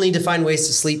I still need to find ways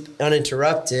to sleep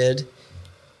uninterrupted.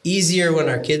 Easier when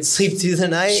our kids sleep through the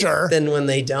night than when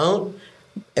they don't,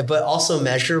 but also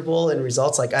measurable in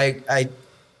results. Like I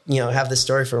have this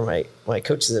story for my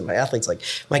coaches and my athletes. Like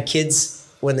my kids,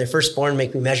 when they're first born,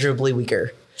 make me measurably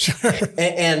weaker. Sure.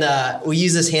 And we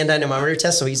use this hand dynamometer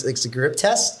test. So it's a grip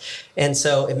test. And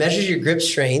so it measures your grip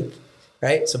strength,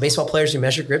 right? So baseball players, you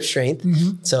measure grip strength.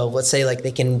 Mm-hmm. So let's say like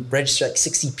they can register like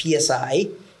 60 PSI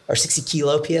or 60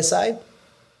 kilo PSI.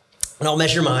 And I'll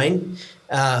measure mine.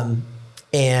 And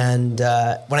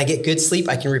when I get good sleep,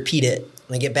 I can repeat it.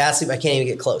 When I get bad sleep, I can't even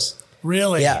get close.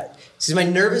 Really? Yeah. So my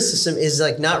nervous system is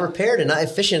like not repaired and not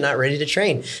efficient, not ready to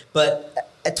train. But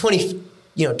at 20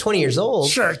 years old,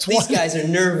 these guys are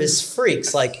nervous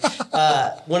freaks. Like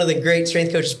one of the great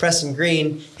strength coaches, Preston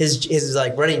Green, his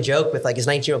like running joke with like his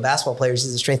 19-year-old basketball players,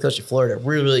 he's a strength coach at Florida,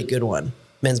 really, really good one,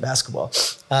 men's basketball.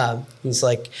 He's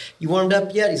like, you warmed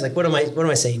up yet? He's like, what am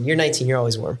I saying? You're 19, you're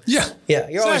always warm. Yeah. Yeah,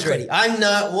 you're always ready. I'm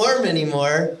not warm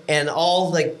anymore. And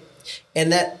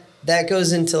that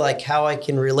goes into like how I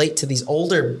can relate to these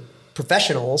older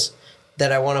professionals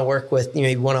that I want to work with,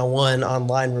 maybe one-on-one,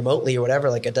 online, remotely, or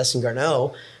whatever, like a Dustin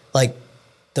Garneau. Like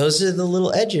those are the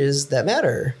little edges that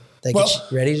matter that get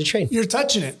you ready to train. You're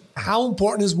touching it. How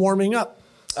important is warming up?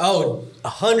 Oh,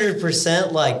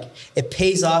 100%. Like it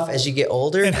pays off as you get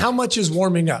older. And how much is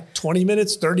warming up? 20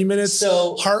 minutes, 30 minutes?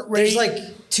 So heart rate? There's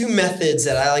like 2 methods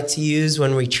that I like to use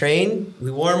when we train. We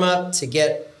warm up to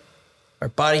get our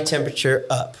body temperature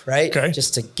up, right? Okay.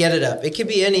 Just to get it up. It could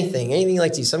be anything you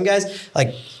like to do. Some guys,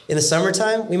 like in the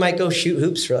summertime, we might go shoot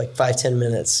hoops for like 5-10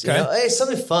 minutes. Okay. Hey, it's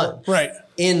something fun. Right.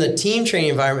 In the team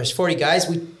training environment, it's 40 guys.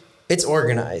 It's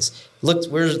organized. Look,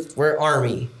 we're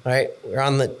Army, right? We're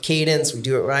on the cadence. We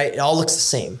do it right. It all looks the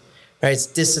same, right? It's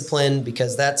disciplined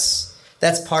because that's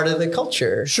part of the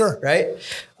culture. Sure. Right?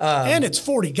 And it's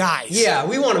 40 guys. Yeah,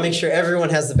 we want to make sure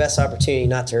everyone has the best opportunity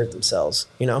not to hurt themselves,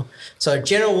 So a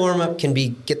general warm-up can be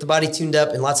get the body tuned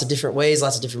up in lots of different ways,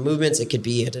 lots of different movements. It could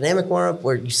be a dynamic warm-up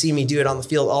where you see me do it on the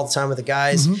field all the time with the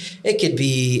guys. Mm-hmm. It could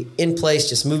be in place,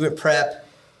 just movement prep.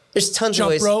 There's tons of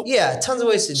ways. Rope. Yeah, tons of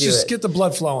ways to do it. Just get the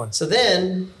blood flowing. So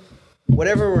then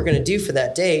whatever we're going to do for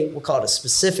that day, we'll call it a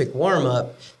specific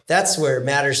warm-up. That's where it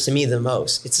matters to me the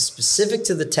most. It's specific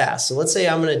to the task. So let's say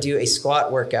I'm going to do a squat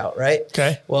workout, right?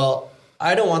 Okay. Well,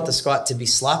 I don't want the squat to be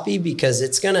sloppy because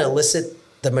it's going to elicit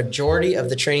the majority of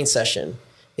the training session.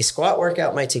 A squat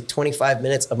workout might take 25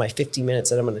 minutes of my 50 minutes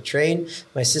that I'm going to train.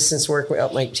 My assistance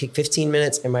workout might take 15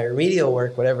 minutes, and my remedial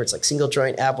work, whatever, it's like single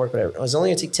joint, ab work, whatever, it's only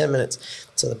going to take 10 minutes.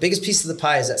 So the biggest piece of the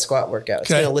pie is that squat workout. It's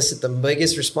going to elicit the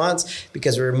biggest response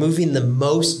because we're removing the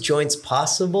most joints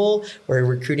possible. We're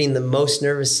recruiting the most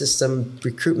nervous system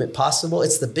recruitment possible.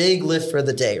 It's the big lift for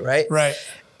the day, right? Right.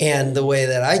 And the way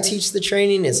that I teach the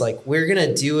training is like, we're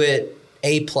going to do it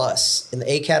A+. In the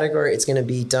A category, it's going to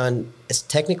be done as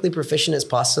technically proficient as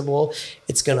possible.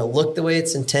 It's going to look the way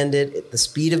it's intended. The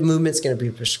speed of movement is going to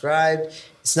be prescribed.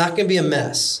 It's not going to be a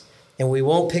mess. And we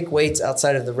won't pick weights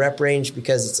outside of the rep range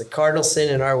because it's a cardinal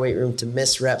sin in our weight room to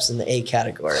miss reps in the A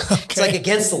category. Okay. It's like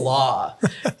against the law.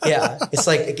 Yeah. It's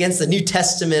like against the New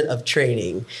Testament of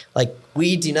training. Like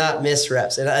we do not miss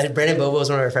reps. And Brandon Bobo was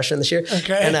one of our freshmen this year.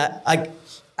 Okay. And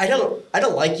I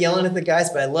don't like yelling at the guys,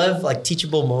 but I love like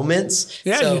teachable moments.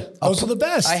 Yeah, so those are the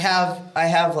best. I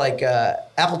have like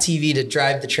Apple TV to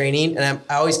drive the training, and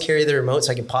I always carry the remote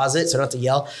so I can pause it, so I don't have to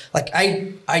yell. Like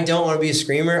I don't want to be a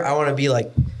screamer. I want to be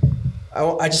like,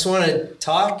 I just want to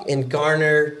talk and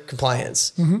garner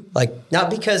compliance. Mm-hmm. Like not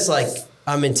because like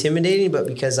I'm intimidating, but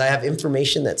because I have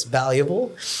information that's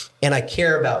valuable, and I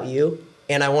care about you,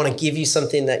 and I want to give you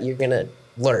something that you're gonna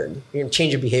learn. You're gonna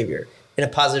change your behavior in a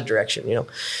positive direction,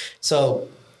 So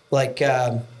like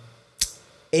A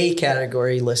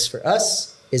category list for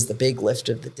us is the big lift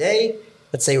of the day.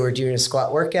 Let's say we're doing a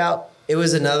squat workout. It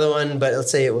was another one, but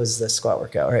let's say it was the squat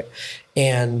workout, right?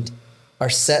 And our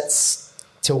sets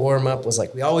to warm up was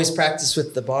like, we always practice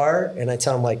with the bar. And I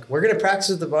tell them like, we're going to practice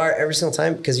with the bar every single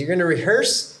time because you're going to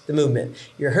rehearse the movement.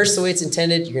 You rehearse the way it's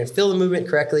intended. You're going to feel the movement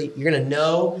correctly. You're going to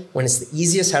know when it's the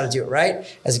easiest how to do it right.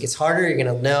 As it gets harder, you're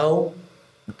going to know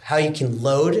how you can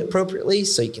load appropriately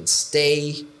so you can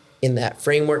stay in that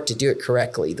framework to do it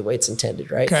correctly, the way it's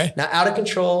intended, right? Okay. Not out of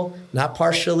control, not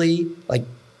partially, like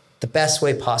the best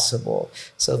way possible.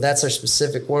 So that's our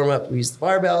specific warm up. We use the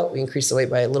barbell. We increase the weight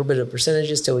by a little bit of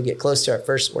percentages till we get close to our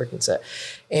first working set.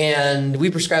 And we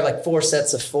prescribe like 4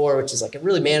 sets of 4, which is like a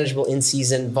really manageable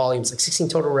in-season volumes, like 16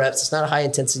 total reps. It's not a high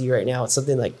intensity right now. It's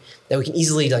something like that we can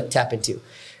easily like tap into.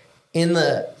 In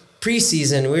the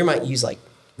preseason, we might use like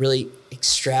really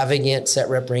extravagant set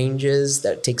rep ranges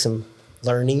that take some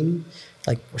learning,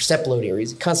 like we're step loading, or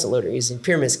using constant loading, using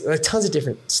pyramids, tons of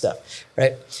different stuff,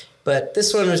 right? But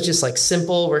this one was just like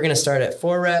simple. We're going to start at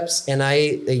 4 reps. And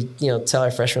I tell our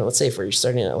freshmen, let's say if you're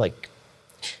starting at like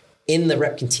in the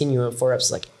rep continuum of 4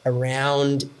 reps, like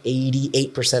around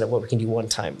 88% of what we can do one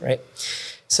time, right?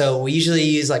 So we usually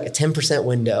use like a 10%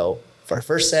 window. For our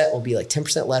first set will be like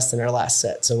 10% less than our last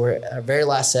set. So our very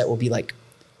last set will be like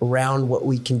around what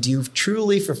we can do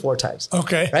truly for 4 times.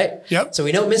 Okay. Right? Yep. So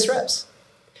we don't miss reps.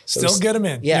 Still get them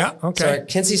in. Yeah. Okay. So our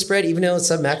Kensey spread, even though it's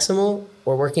submaximal,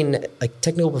 we're working like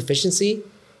technical proficiency,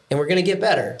 and we're going to get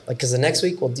better. Like, because the next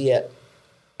week we'll do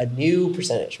a new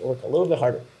percentage. We'll work a little bit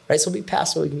harder, right? So we'll be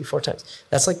past what we can do 4 times.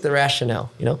 That's like the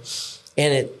rationale,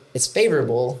 and it's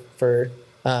favorable for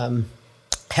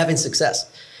having success.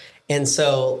 And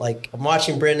so like I'm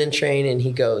watching Brendan train, and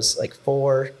he goes like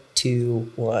 4,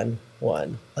 2, 1,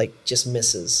 1, like just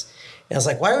misses. And I was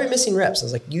like, why are we missing reps? I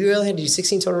was like, you only had to do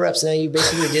 16 total reps. Now you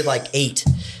basically did like 8.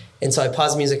 And so I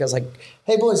paused the music. I was like,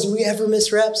 hey boys, do we ever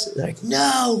miss reps? And they're like,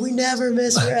 no, we never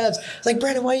miss reps. I was like,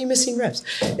 Brandon, why are you missing reps?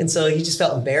 And so he just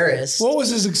felt embarrassed. What was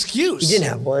his excuse? He didn't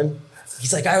have one.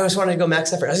 He's like, I always wanted to go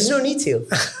max effort. I was like, there's no need to,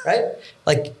 right?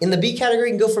 Like in the B category,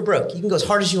 you can go for broke. You can go as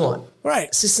hard as you want. Right.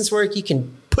 Assistance work, you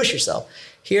can push yourself.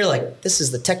 Here, like this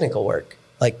is the technical work.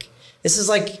 Like this is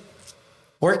like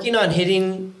working on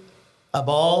hitting a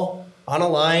ball on a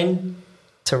line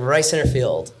to right center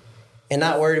field and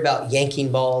not worried about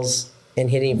yanking balls and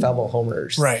hitting foul ball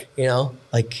homers. Right.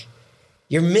 Like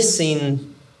you're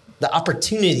missing the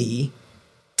opportunity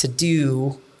to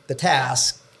do the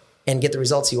task and get the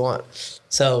results you want.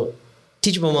 So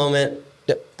teachable moment.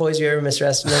 Boys, you ever miss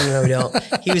reps? No, we don't.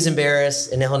 He was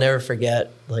embarrassed, and he'll never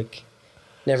forget, like,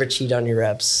 never cheat on your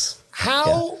reps.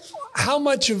 How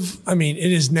much of, it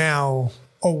is now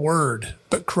a word,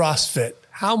 but CrossFit,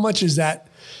 how much is that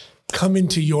come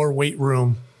into your weight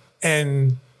room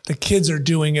and the kids are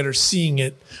doing it or seeing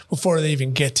it before they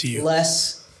even get to you?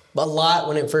 A lot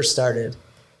when it first started,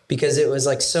 because it was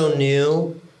like so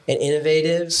new and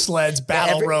innovative. Sleds,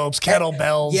 battle ropes,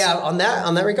 kettlebells. Yeah, on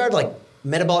that regard, like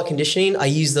metabolic conditioning, I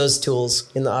use those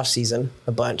tools in the off season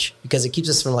a bunch because it keeps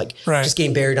us from just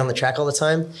getting buried on the track all the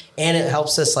time. And it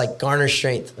helps us like garner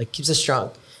strength, like keeps us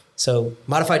strong. So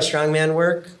modified strongman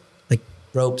work, like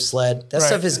rope, sled, that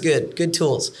stuff is good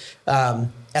tools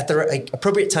at the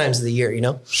appropriate times of the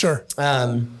year, Sure.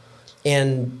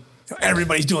 And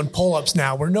everybody's doing pull-ups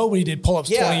now where nobody did pull-ups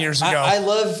 20 years ago. I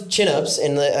love chin-ups.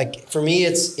 And for me,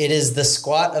 it is the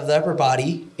squat of the upper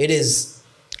body. It is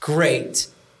great.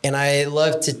 And I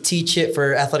love to teach it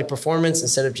for athletic performance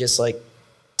instead of just like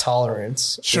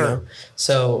tolerance. Sure.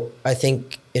 So I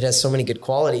think it has so many good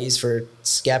qualities for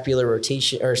scapular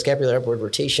rotation or scapular upward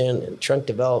rotation and trunk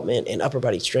development and upper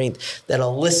body strength that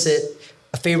elicit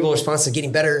a favorable response to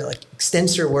getting better, like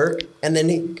extensor work, and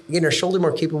then getting our shoulder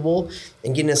more capable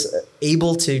and getting us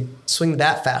able to swing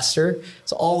that faster.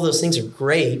 So all of those things are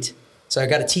great. So I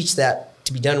got to teach that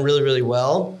to be done really, really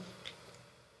well.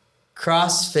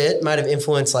 CrossFit might have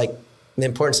influenced like the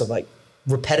importance of like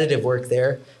repetitive work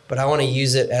there, but I want to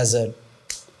use it as to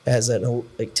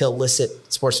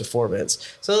elicit sports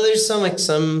performance. So there's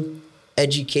some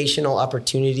educational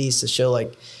opportunities to show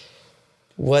like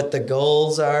what the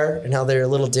goals are and how they're a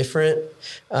little different.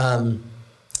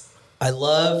 I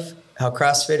love how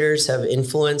CrossFitters have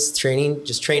influenced training.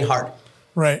 Just train hard.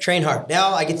 Right. Train hard.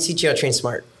 Now I get to teach you how to train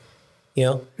smart.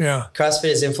 Yeah. CrossFit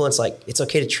has influenced like it's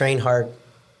okay to train hard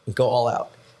and go all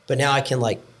out. But now I can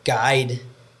like guide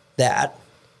that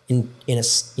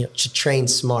to train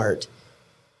smart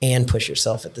and push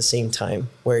yourself at the same time,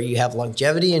 where you have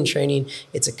longevity in training.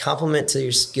 It's a complement to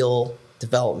your skill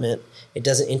development. It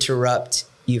doesn't interrupt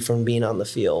you from being on the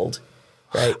field,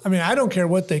 right? I don't care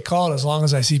what they call it as long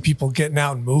as I see people getting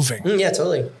out and moving. Yeah,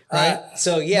 totally. Right.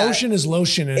 Motion is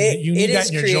lotion, and you need that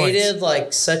in your joints. It has created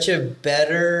like such a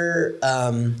better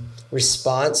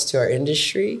response to our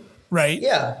industry. Right.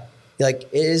 Yeah. Like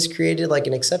it has created like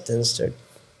an acceptance to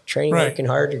training, working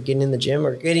hard, or getting in the gym,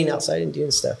 or getting outside and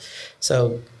doing stuff.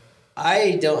 So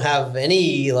I don't have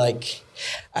any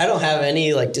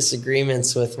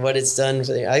disagreements with what it's done.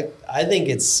 I think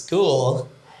it's cool.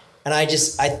 And I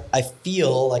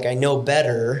feel like I know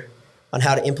better on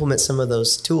how to implement some of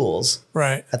those tools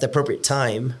right at the appropriate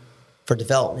time for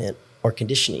development or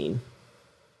conditioning.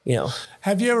 You know,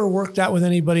 have you ever worked out with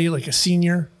anybody like a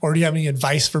senior, or do you have any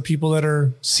advice for people that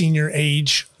are senior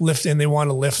age lift and they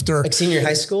want to lift, or like senior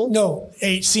high school? No,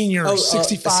 senior,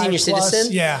 65 senior plus.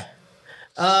 citizen. Yeah.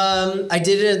 I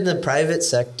did it in the private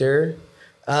sector.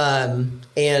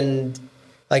 And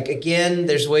like, again,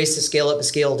 there's ways to scale up and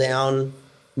scale down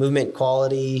movement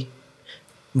quality.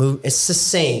 It's the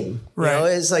same, right? You know?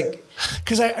 It's like,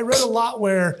 because I read a lot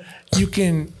where you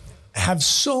can have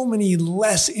so many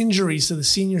less injuries to the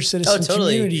senior citizen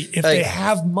community if they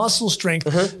have muscle strength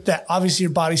that obviously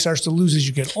your body starts to lose as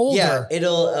you get older. Yeah,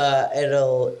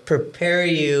 it'll prepare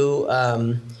you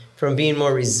from being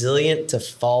more resilient to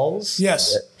falls.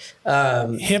 Yes. Hip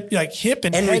and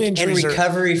head injuries and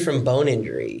recovery from bone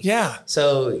injury. Yeah.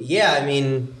 So yeah, I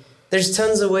mean, there's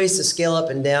tons of ways to scale up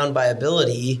and down by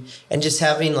ability, and just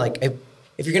having like,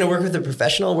 if you're going to work with a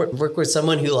professional, work with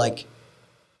someone who like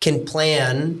can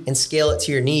plan and scale it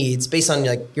to your needs based on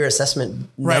like your assessment.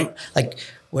 Right. Like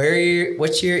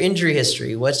what's your injury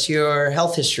history? What's your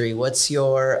health history? What's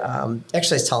your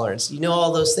exercise tolerance? You know,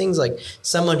 all those things. Like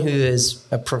someone who is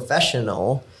a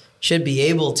professional should be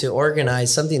able to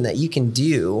organize something that you can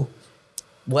do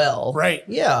well. Right.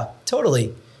 Yeah,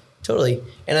 totally.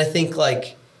 And I think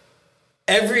like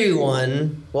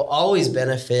everyone will always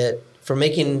benefit from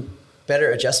making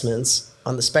better adjustments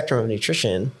on the spectrum of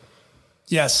nutrition.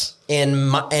 Yes. And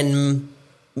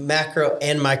macro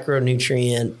and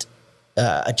micronutrient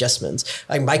adjustments.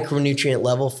 Like micronutrient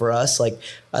level for us, like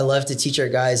I love to teach our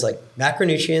guys like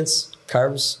macronutrients,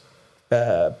 carbs,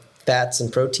 fats,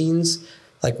 and proteins.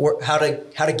 Like how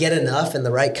to get enough and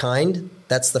the right kind.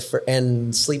 That's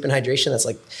and sleep and hydration. That's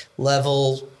like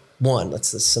level 1.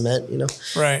 That's the cement, you know.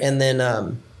 Right. And then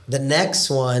the next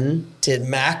one to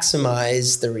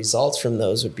maximize the results from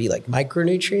those would be like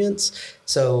micronutrients.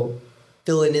 So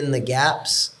filling in the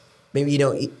gaps. Maybe you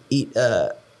don't eat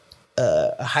a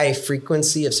high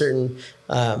frequency of certain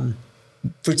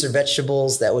fruits or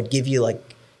vegetables that would give you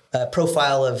like a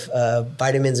profile of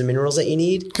vitamins and minerals that you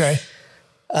need. Okay.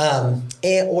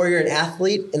 Or you're an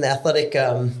athlete, and the athletic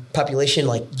population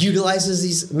like utilizes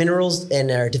these minerals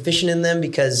and are deficient in them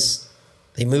because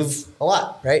they move a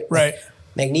lot, right? Right. Like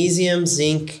magnesium,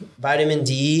 zinc, vitamin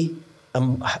D,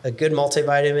 a good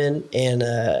multivitamin,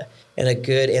 and a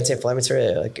good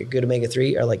anti-inflammatory, like a good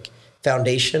omega-3, are like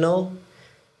foundational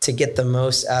to get the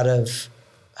most out of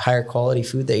higher quality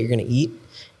food that you're going to eat.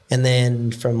 And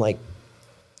then from like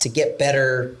to get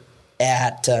better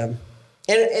at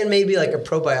and maybe like a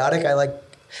probiotic. I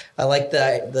like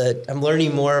that I'm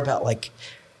learning more about like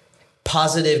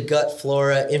positive gut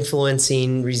flora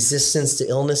influencing resistance to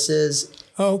illnesses.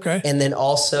 Oh, okay. And then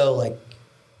also like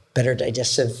better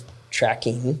digestive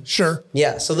tracking. Sure.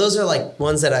 Yeah. So those are like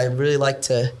ones that I really like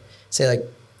to say, like,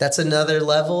 that's another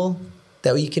level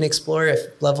that you can explore if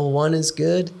level 1 is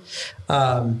good.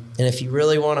 And if you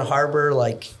really want to harbor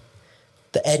like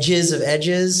the edges of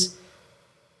edges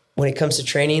when it comes to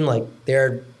training, like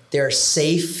there are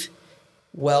safe,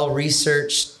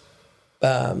 well-researched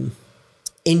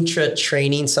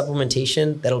intra-training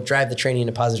supplementation that'll drive the training in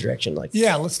a positive direction. Like,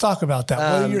 yeah, let's talk about that.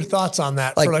 What are your thoughts on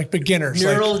that for like beginners?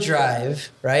 Neural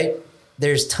drive, right?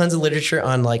 There's tons of literature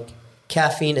on like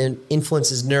caffeine and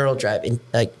influences neural drive and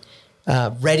like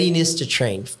readiness to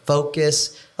train,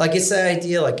 focus. Like it's the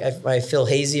idea, like if I feel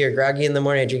hazy or groggy in the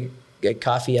morning, I drink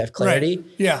coffee, I have clarity. Right.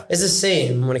 Yeah. It's the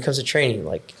same when it comes to training.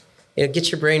 Like it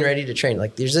gets your brain ready to train.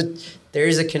 Like there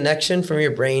is a connection from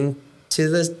your brain to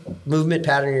the movement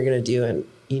pattern you're going to do, and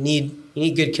you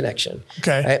need good connection.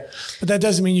 Okay. Right? But that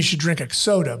doesn't mean you should drink a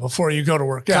soda before you go to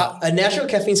work out. A natural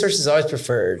caffeine source is always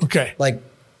preferred. Okay. Like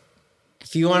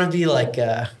if you want to be like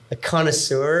a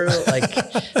connoisseur,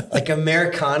 like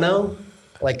Americano,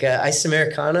 like a iced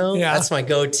Americano, that's my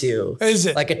go-to. Is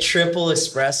it? Like a triple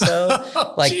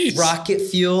espresso, like geez. Rocket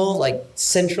fuel, like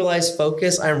centralized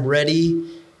focus. I'm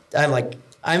ready. I'm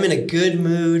in a good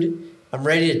mood. I'm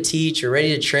ready to teach or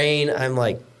ready to train. I'm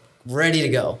like ready to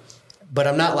go, but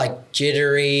I'm not like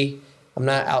jittery. I'm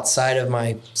not outside of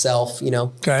myself, you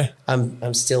know? Okay.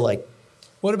 I'm still like.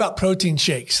 What about protein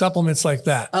shakes, supplements like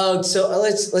that? Oh, so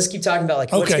let's keep talking about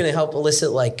like what's going to help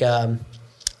elicit like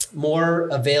more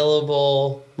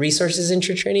available resources in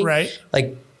training. Right.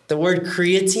 Like the word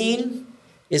creatine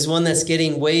is one that's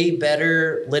getting way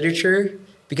better literature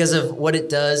because of what it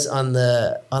does on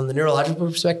the neurological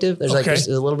perspective. There's there's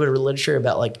a little bit of literature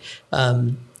about like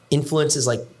influences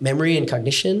like memory and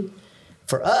cognition.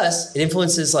 For us, it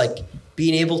influences like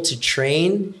being able to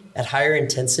train at higher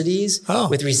intensities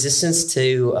with resistance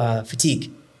to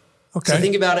fatigue. Okay. So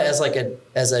think about it as like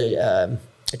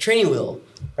a training wheel,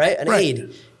 right? An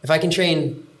aid. If I can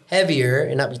train heavier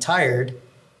and not be tired,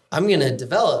 I'm going to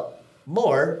develop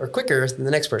more or quicker than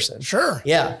the next person. Sure.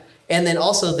 Yeah. And then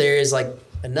also there is like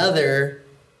another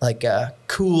like a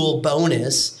cool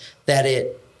bonus that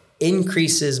it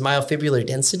increases myofibrillar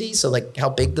density. So like how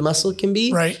big the muscle can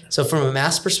be. Right. So from a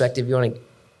mass perspective, you want to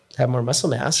have more muscle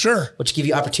mass. Sure. Which give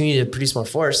you opportunity to produce more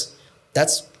force.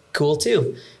 That's cool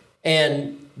too.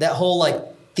 And that whole like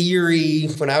theory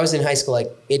when I was in high school,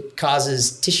 like it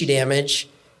causes tissue damage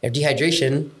or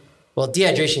dehydration. Well,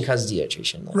 dehydration causes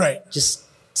dehydration. Like, right. Just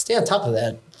stay on top of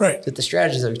that. Right. With the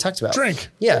strategies that we talked about. Drink.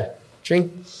 Yeah.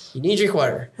 Drink. You need to drink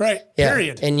water. Right. Yeah.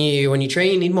 Period. And when you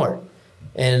train, you need more.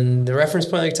 And the reference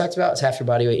point that we talked about is half your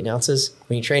body weight in ounces.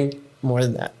 When you train, more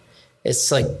than that. It's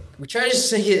like, we try to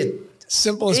just make it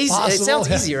simple as easy. possible. It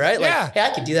sounds easy, right? Like, yeah. hey, I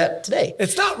could do that today.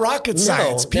 It's not rocket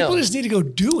science. People just need to go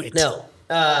do it. No.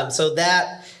 So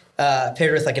that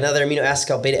paired with like another amino acid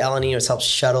called beta-alanine, which helps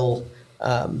shuttle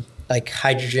like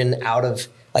hydrogen out of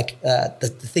like the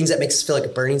things that makes us feel like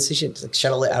a burning sensation, like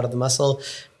shuttle it out of the muscle.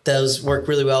 Those work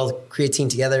really well with creatine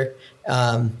together.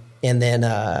 And then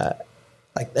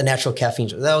like the natural caffeine.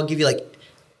 That'll give you like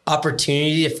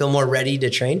opportunity to feel more ready to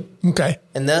train. Okay.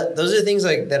 And those are things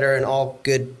like that are in all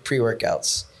good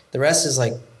pre-workouts. The rest is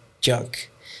like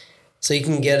junk. So you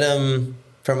can get them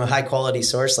from a high quality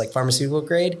source, like pharmaceutical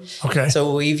grade. Okay.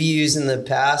 So we've used in the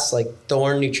past, like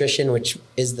Thorne Nutrition, which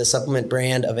is the supplement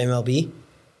brand of MLB.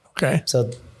 Okay. So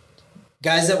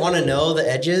guys that want to know the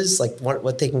edges, like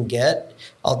what they can get,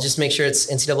 I'll just make sure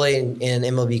it's NCAA and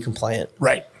MLB compliant.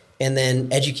 Right. And then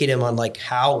educate them on like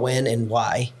how, when, and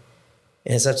why.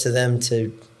 And it's up to them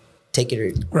to take it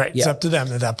or right. Yeah. It's up to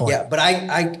them at that point. Yeah. But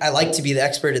I like to be the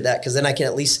expert at that because then I can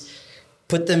at least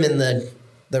put them in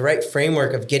the right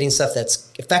framework of getting stuff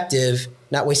that's effective,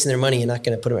 not wasting their money and not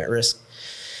going to put them at risk.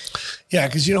 Yeah.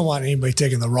 Because you don't want anybody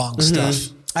taking the wrong stuff.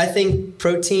 I think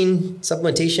protein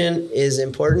supplementation is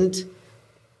important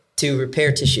to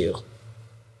repair tissue.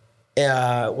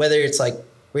 Whether it's like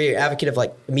where you're an advocate of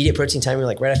like immediate protein time, you're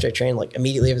like right after I train, like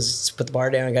immediately put the bar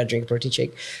down, I got to drink a protein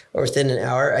shake, or within an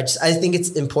hour. I think it's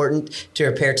important to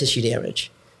repair tissue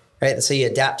damage, right? So you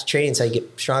adapt to training, so you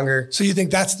get stronger. So you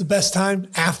think that's the best time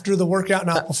after the workout,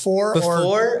 not before?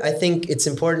 Before, I think it's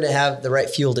important to have the right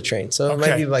fuel to train. So it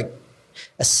might be like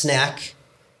a snack,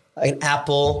 like an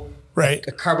apple, right?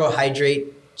 A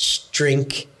carbohydrate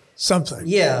drink, something.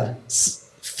 Yeah,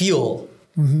 fuel,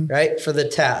 right? For the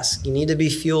task, you need to be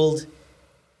fueled.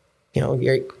 You know,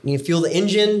 you fuel the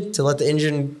engine to let the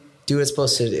engine do what it's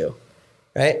supposed to do,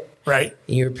 right? Right.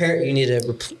 And you need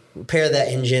to repair that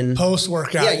engine post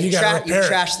workout. Yeah, you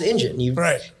trash the engine.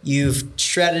 You've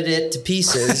shredded it to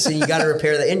pieces, and you got to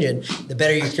repair the engine. The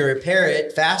better you can repair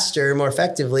it, faster, more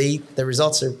effectively, the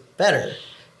results are better.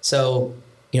 So,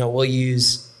 we'll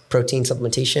use protein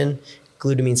supplementation,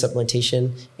 glutamine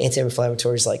supplementation,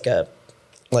 anti-inflammatories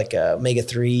like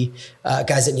omega-3,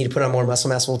 guys that need to put on more muscle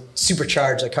mass will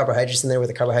supercharge like carbohydrates in there with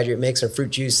a carbohydrate mix or fruit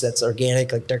juice that's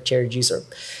organic, like dark cherry juice or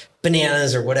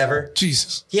bananas or whatever.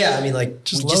 Jesus. Yeah, I mean, like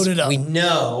just load it up. We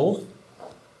know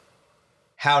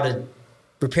how to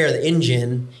repair the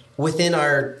engine within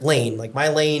our lane. Like my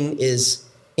lane is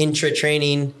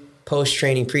intra-training,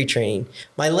 post-training, pre-training.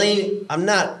 My lane, I'm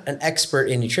not an expert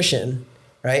in nutrition,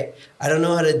 right? I don't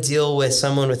know how to deal with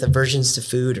someone with aversions to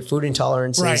food or food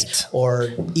intolerances or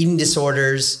eating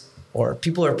disorders or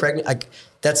people who are pregnant. Like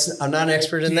I'm not an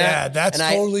expert in that. Yeah, that's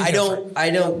totally different. I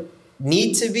don't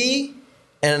need to be,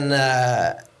 and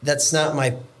that's not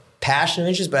my passion or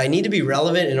interest, but I need to be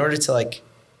relevant in order to like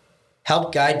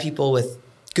help guide people with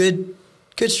good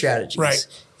strategies. Right.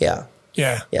 Yeah.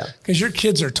 Yeah. Yeah. Because your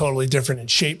kids are totally different in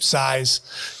shape, size.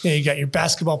 You got your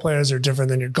basketball players are different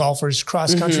than your golfers.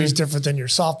 Cross country is different than your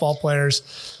softball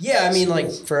players. Yeah. I mean,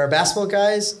 like for our basketball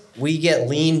guys, we get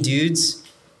lean dudes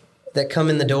that come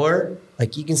in the door.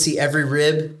 Like you can see every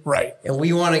rib. Right. And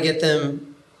we want to get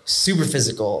them super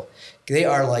physical. They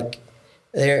are like,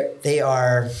 they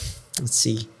are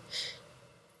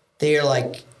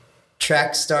like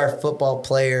track star football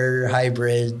player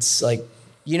hybrids. Like,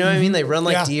 you know what I mean? They run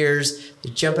like deers.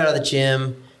 They jump out of the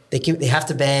gym. They have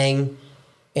to bang.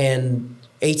 And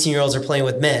 18-year-olds are playing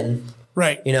with men.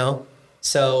 Right.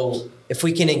 So if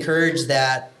we can encourage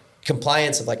that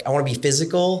compliance of like, I want to be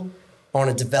physical. I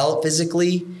want to develop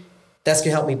physically. That's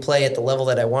going to help me play at the level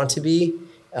that I want to be.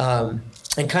 And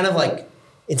kind of like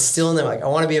instill in them, like, I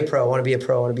want to be a pro. I want to be a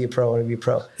pro. I want to be a pro. I want to be a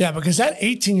pro. Yeah, because that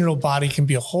 18-year-old body can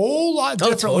be a whole lot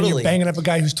different when you're banging up a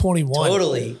guy who's 21.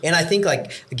 Totally. And I think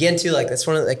like, again, too, like that's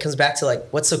that comes back to like,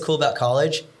 what's so cool about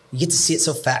college? You get to see it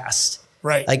so fast.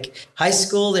 Right. Like high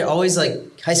school, they're always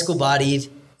like high school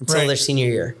bodied until their senior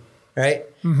year. right?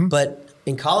 Mm-hmm. But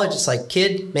in college, it's like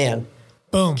kid, man,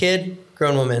 boom, kid,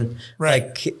 grown woman. Right.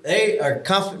 Like they are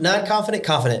not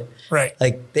confident. Right.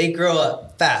 Like they grow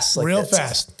up fast. Like real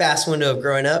fast. Fast window of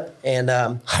growing up. And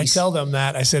I tell them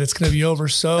that. I said, it's going to be over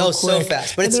quick. So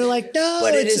fast. But they're like, no.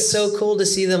 But it is so cool to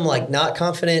see them like not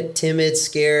confident, timid,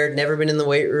 scared, never been in the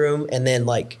weight room. And then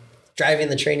like driving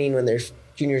the training when they're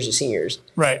juniors or seniors.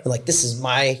 Right. And like,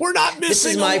 we're not missing this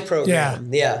is my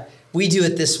program. Yeah. We do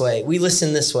it this way. We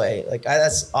listen this way. Like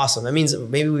that's awesome. That means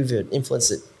maybe we've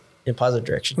influenced it in a positive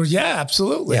direction. Well, yeah,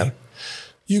 absolutely. Yeah.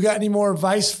 You got any more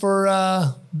advice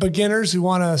for beginners who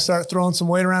want to start throwing some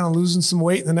weight around and losing some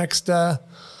weight in the next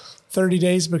 30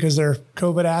 days because they're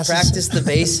COVID asses? Practice the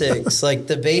basics. Like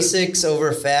the basics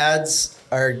over fads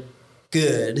are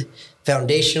good.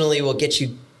 Foundationally will get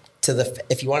you to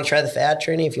if you want to try the fad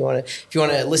training, if you want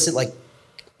to elicit like,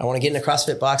 I want to get in a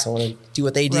CrossFit box, I want to do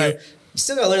what they do. Right. You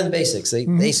still got to learn the basics.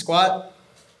 They squat,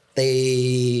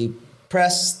 they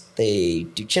press, they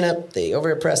do chin up, they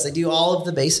overhead press, they do all of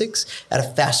the basics at a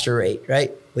faster rate,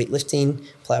 right? Weightlifting,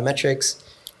 plyometrics,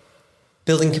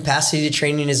 building capacity to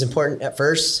training is important at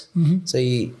first. Mm-hmm. So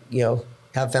you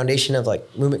have a foundation of like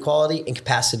movement quality and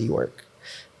capacity work.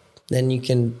 Then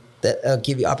that'll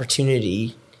give you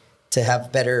opportunity to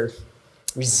have better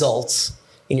results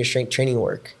in your strength training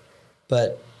work.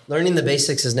 But learning the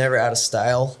basics is never out of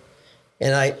style.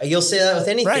 And you'll say that with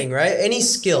anything, right? Any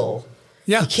skill.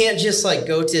 Yeah. You can't just like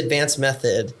go to advanced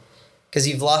method because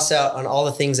you've lost out on all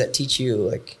the things that teach you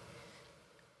like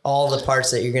all the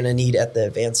parts that you're going to need at the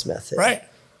advanced method. Right.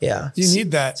 Yeah. You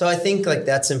need that. So I think like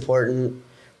that's important.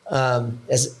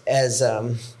 As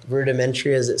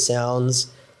rudimentary as it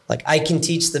sounds, like I can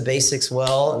teach the basics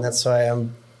well, and that's why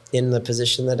I'm in the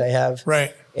position that I have.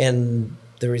 Right. And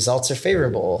the results are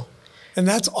favorable. And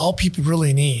that's all people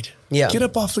really need. Yeah. Get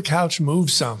up off the couch,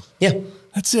 move some. Yeah.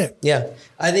 That's it. Yeah.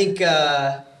 I think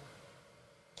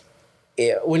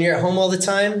when you're at home all the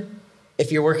time,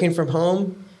 if you're working from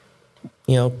home,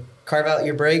 carve out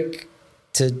your break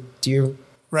to do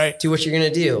what you're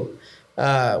going to do.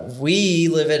 We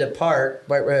live at a park,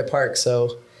 right at a park.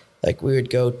 So like we would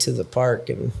go to the park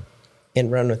and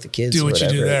run with the kids. Do what you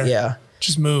do there. Yeah.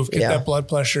 Just move, get that blood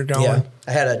pressure going. Yeah.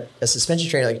 I had a suspension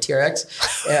trainer, like a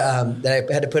TRX, that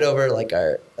I had to put over like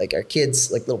our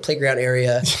kids, like little playground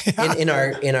area in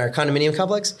our condominium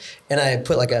complex. And I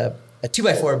put like a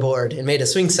 2x4 board and made a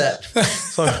swing set.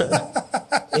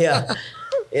 Yeah.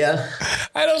 Yeah.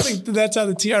 I don't think that's how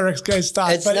the TRX guys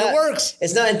stop, it works.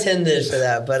 It's not intended for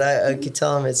that, but I could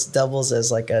tell them it doubles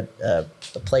as like a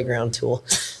playground tool.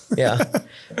 Yeah.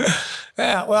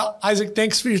 Yeah. Well, Isaac,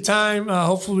 thanks for your time.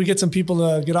 Hopefully we get some people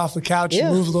to get off the couch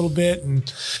and move a little bit. And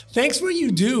thanks for what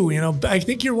you do. I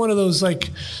think you're one of those like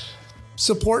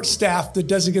support staff that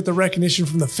doesn't get the recognition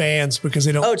from the fans because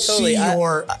they don't see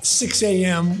your 6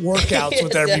 a.m. workouts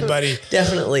with everybody.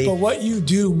 Definitely. But what you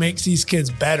do makes these kids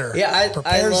better. Yeah.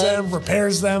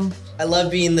 Repairs them. I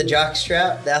love being the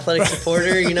jockstrap, the athletic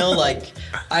supporter, like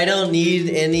I don't need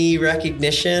any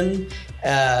recognition.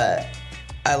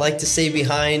 I like to stay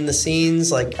behind the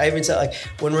scenes. Like I even said, like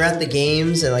when we're at the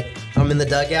games and like I'm in the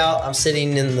dugout, I'm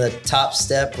sitting in the top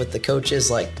step with the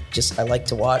coaches. Like I like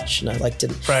to watch and I like to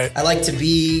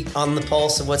be on the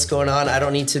pulse of what's going on. I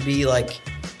don't need to be like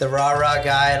the rah-rah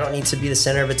guy. I don't need to be the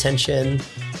center of attention.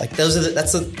 Like they're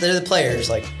the players.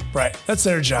 Like that's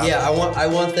their job. Yeah, I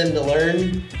want them to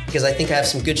learn because I think I have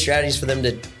some good strategies for them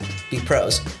to be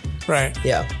pros. Right.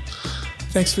 Yeah.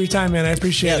 Thanks for your time, man. I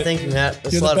appreciate it. Yeah, thank you, Matt.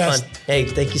 It's a lot of fun. Hey,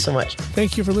 thank you so much.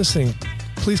 Thank you for listening.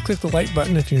 Please click the like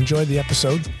button if you enjoyed the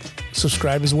episode.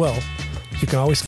 Subscribe as well. You can always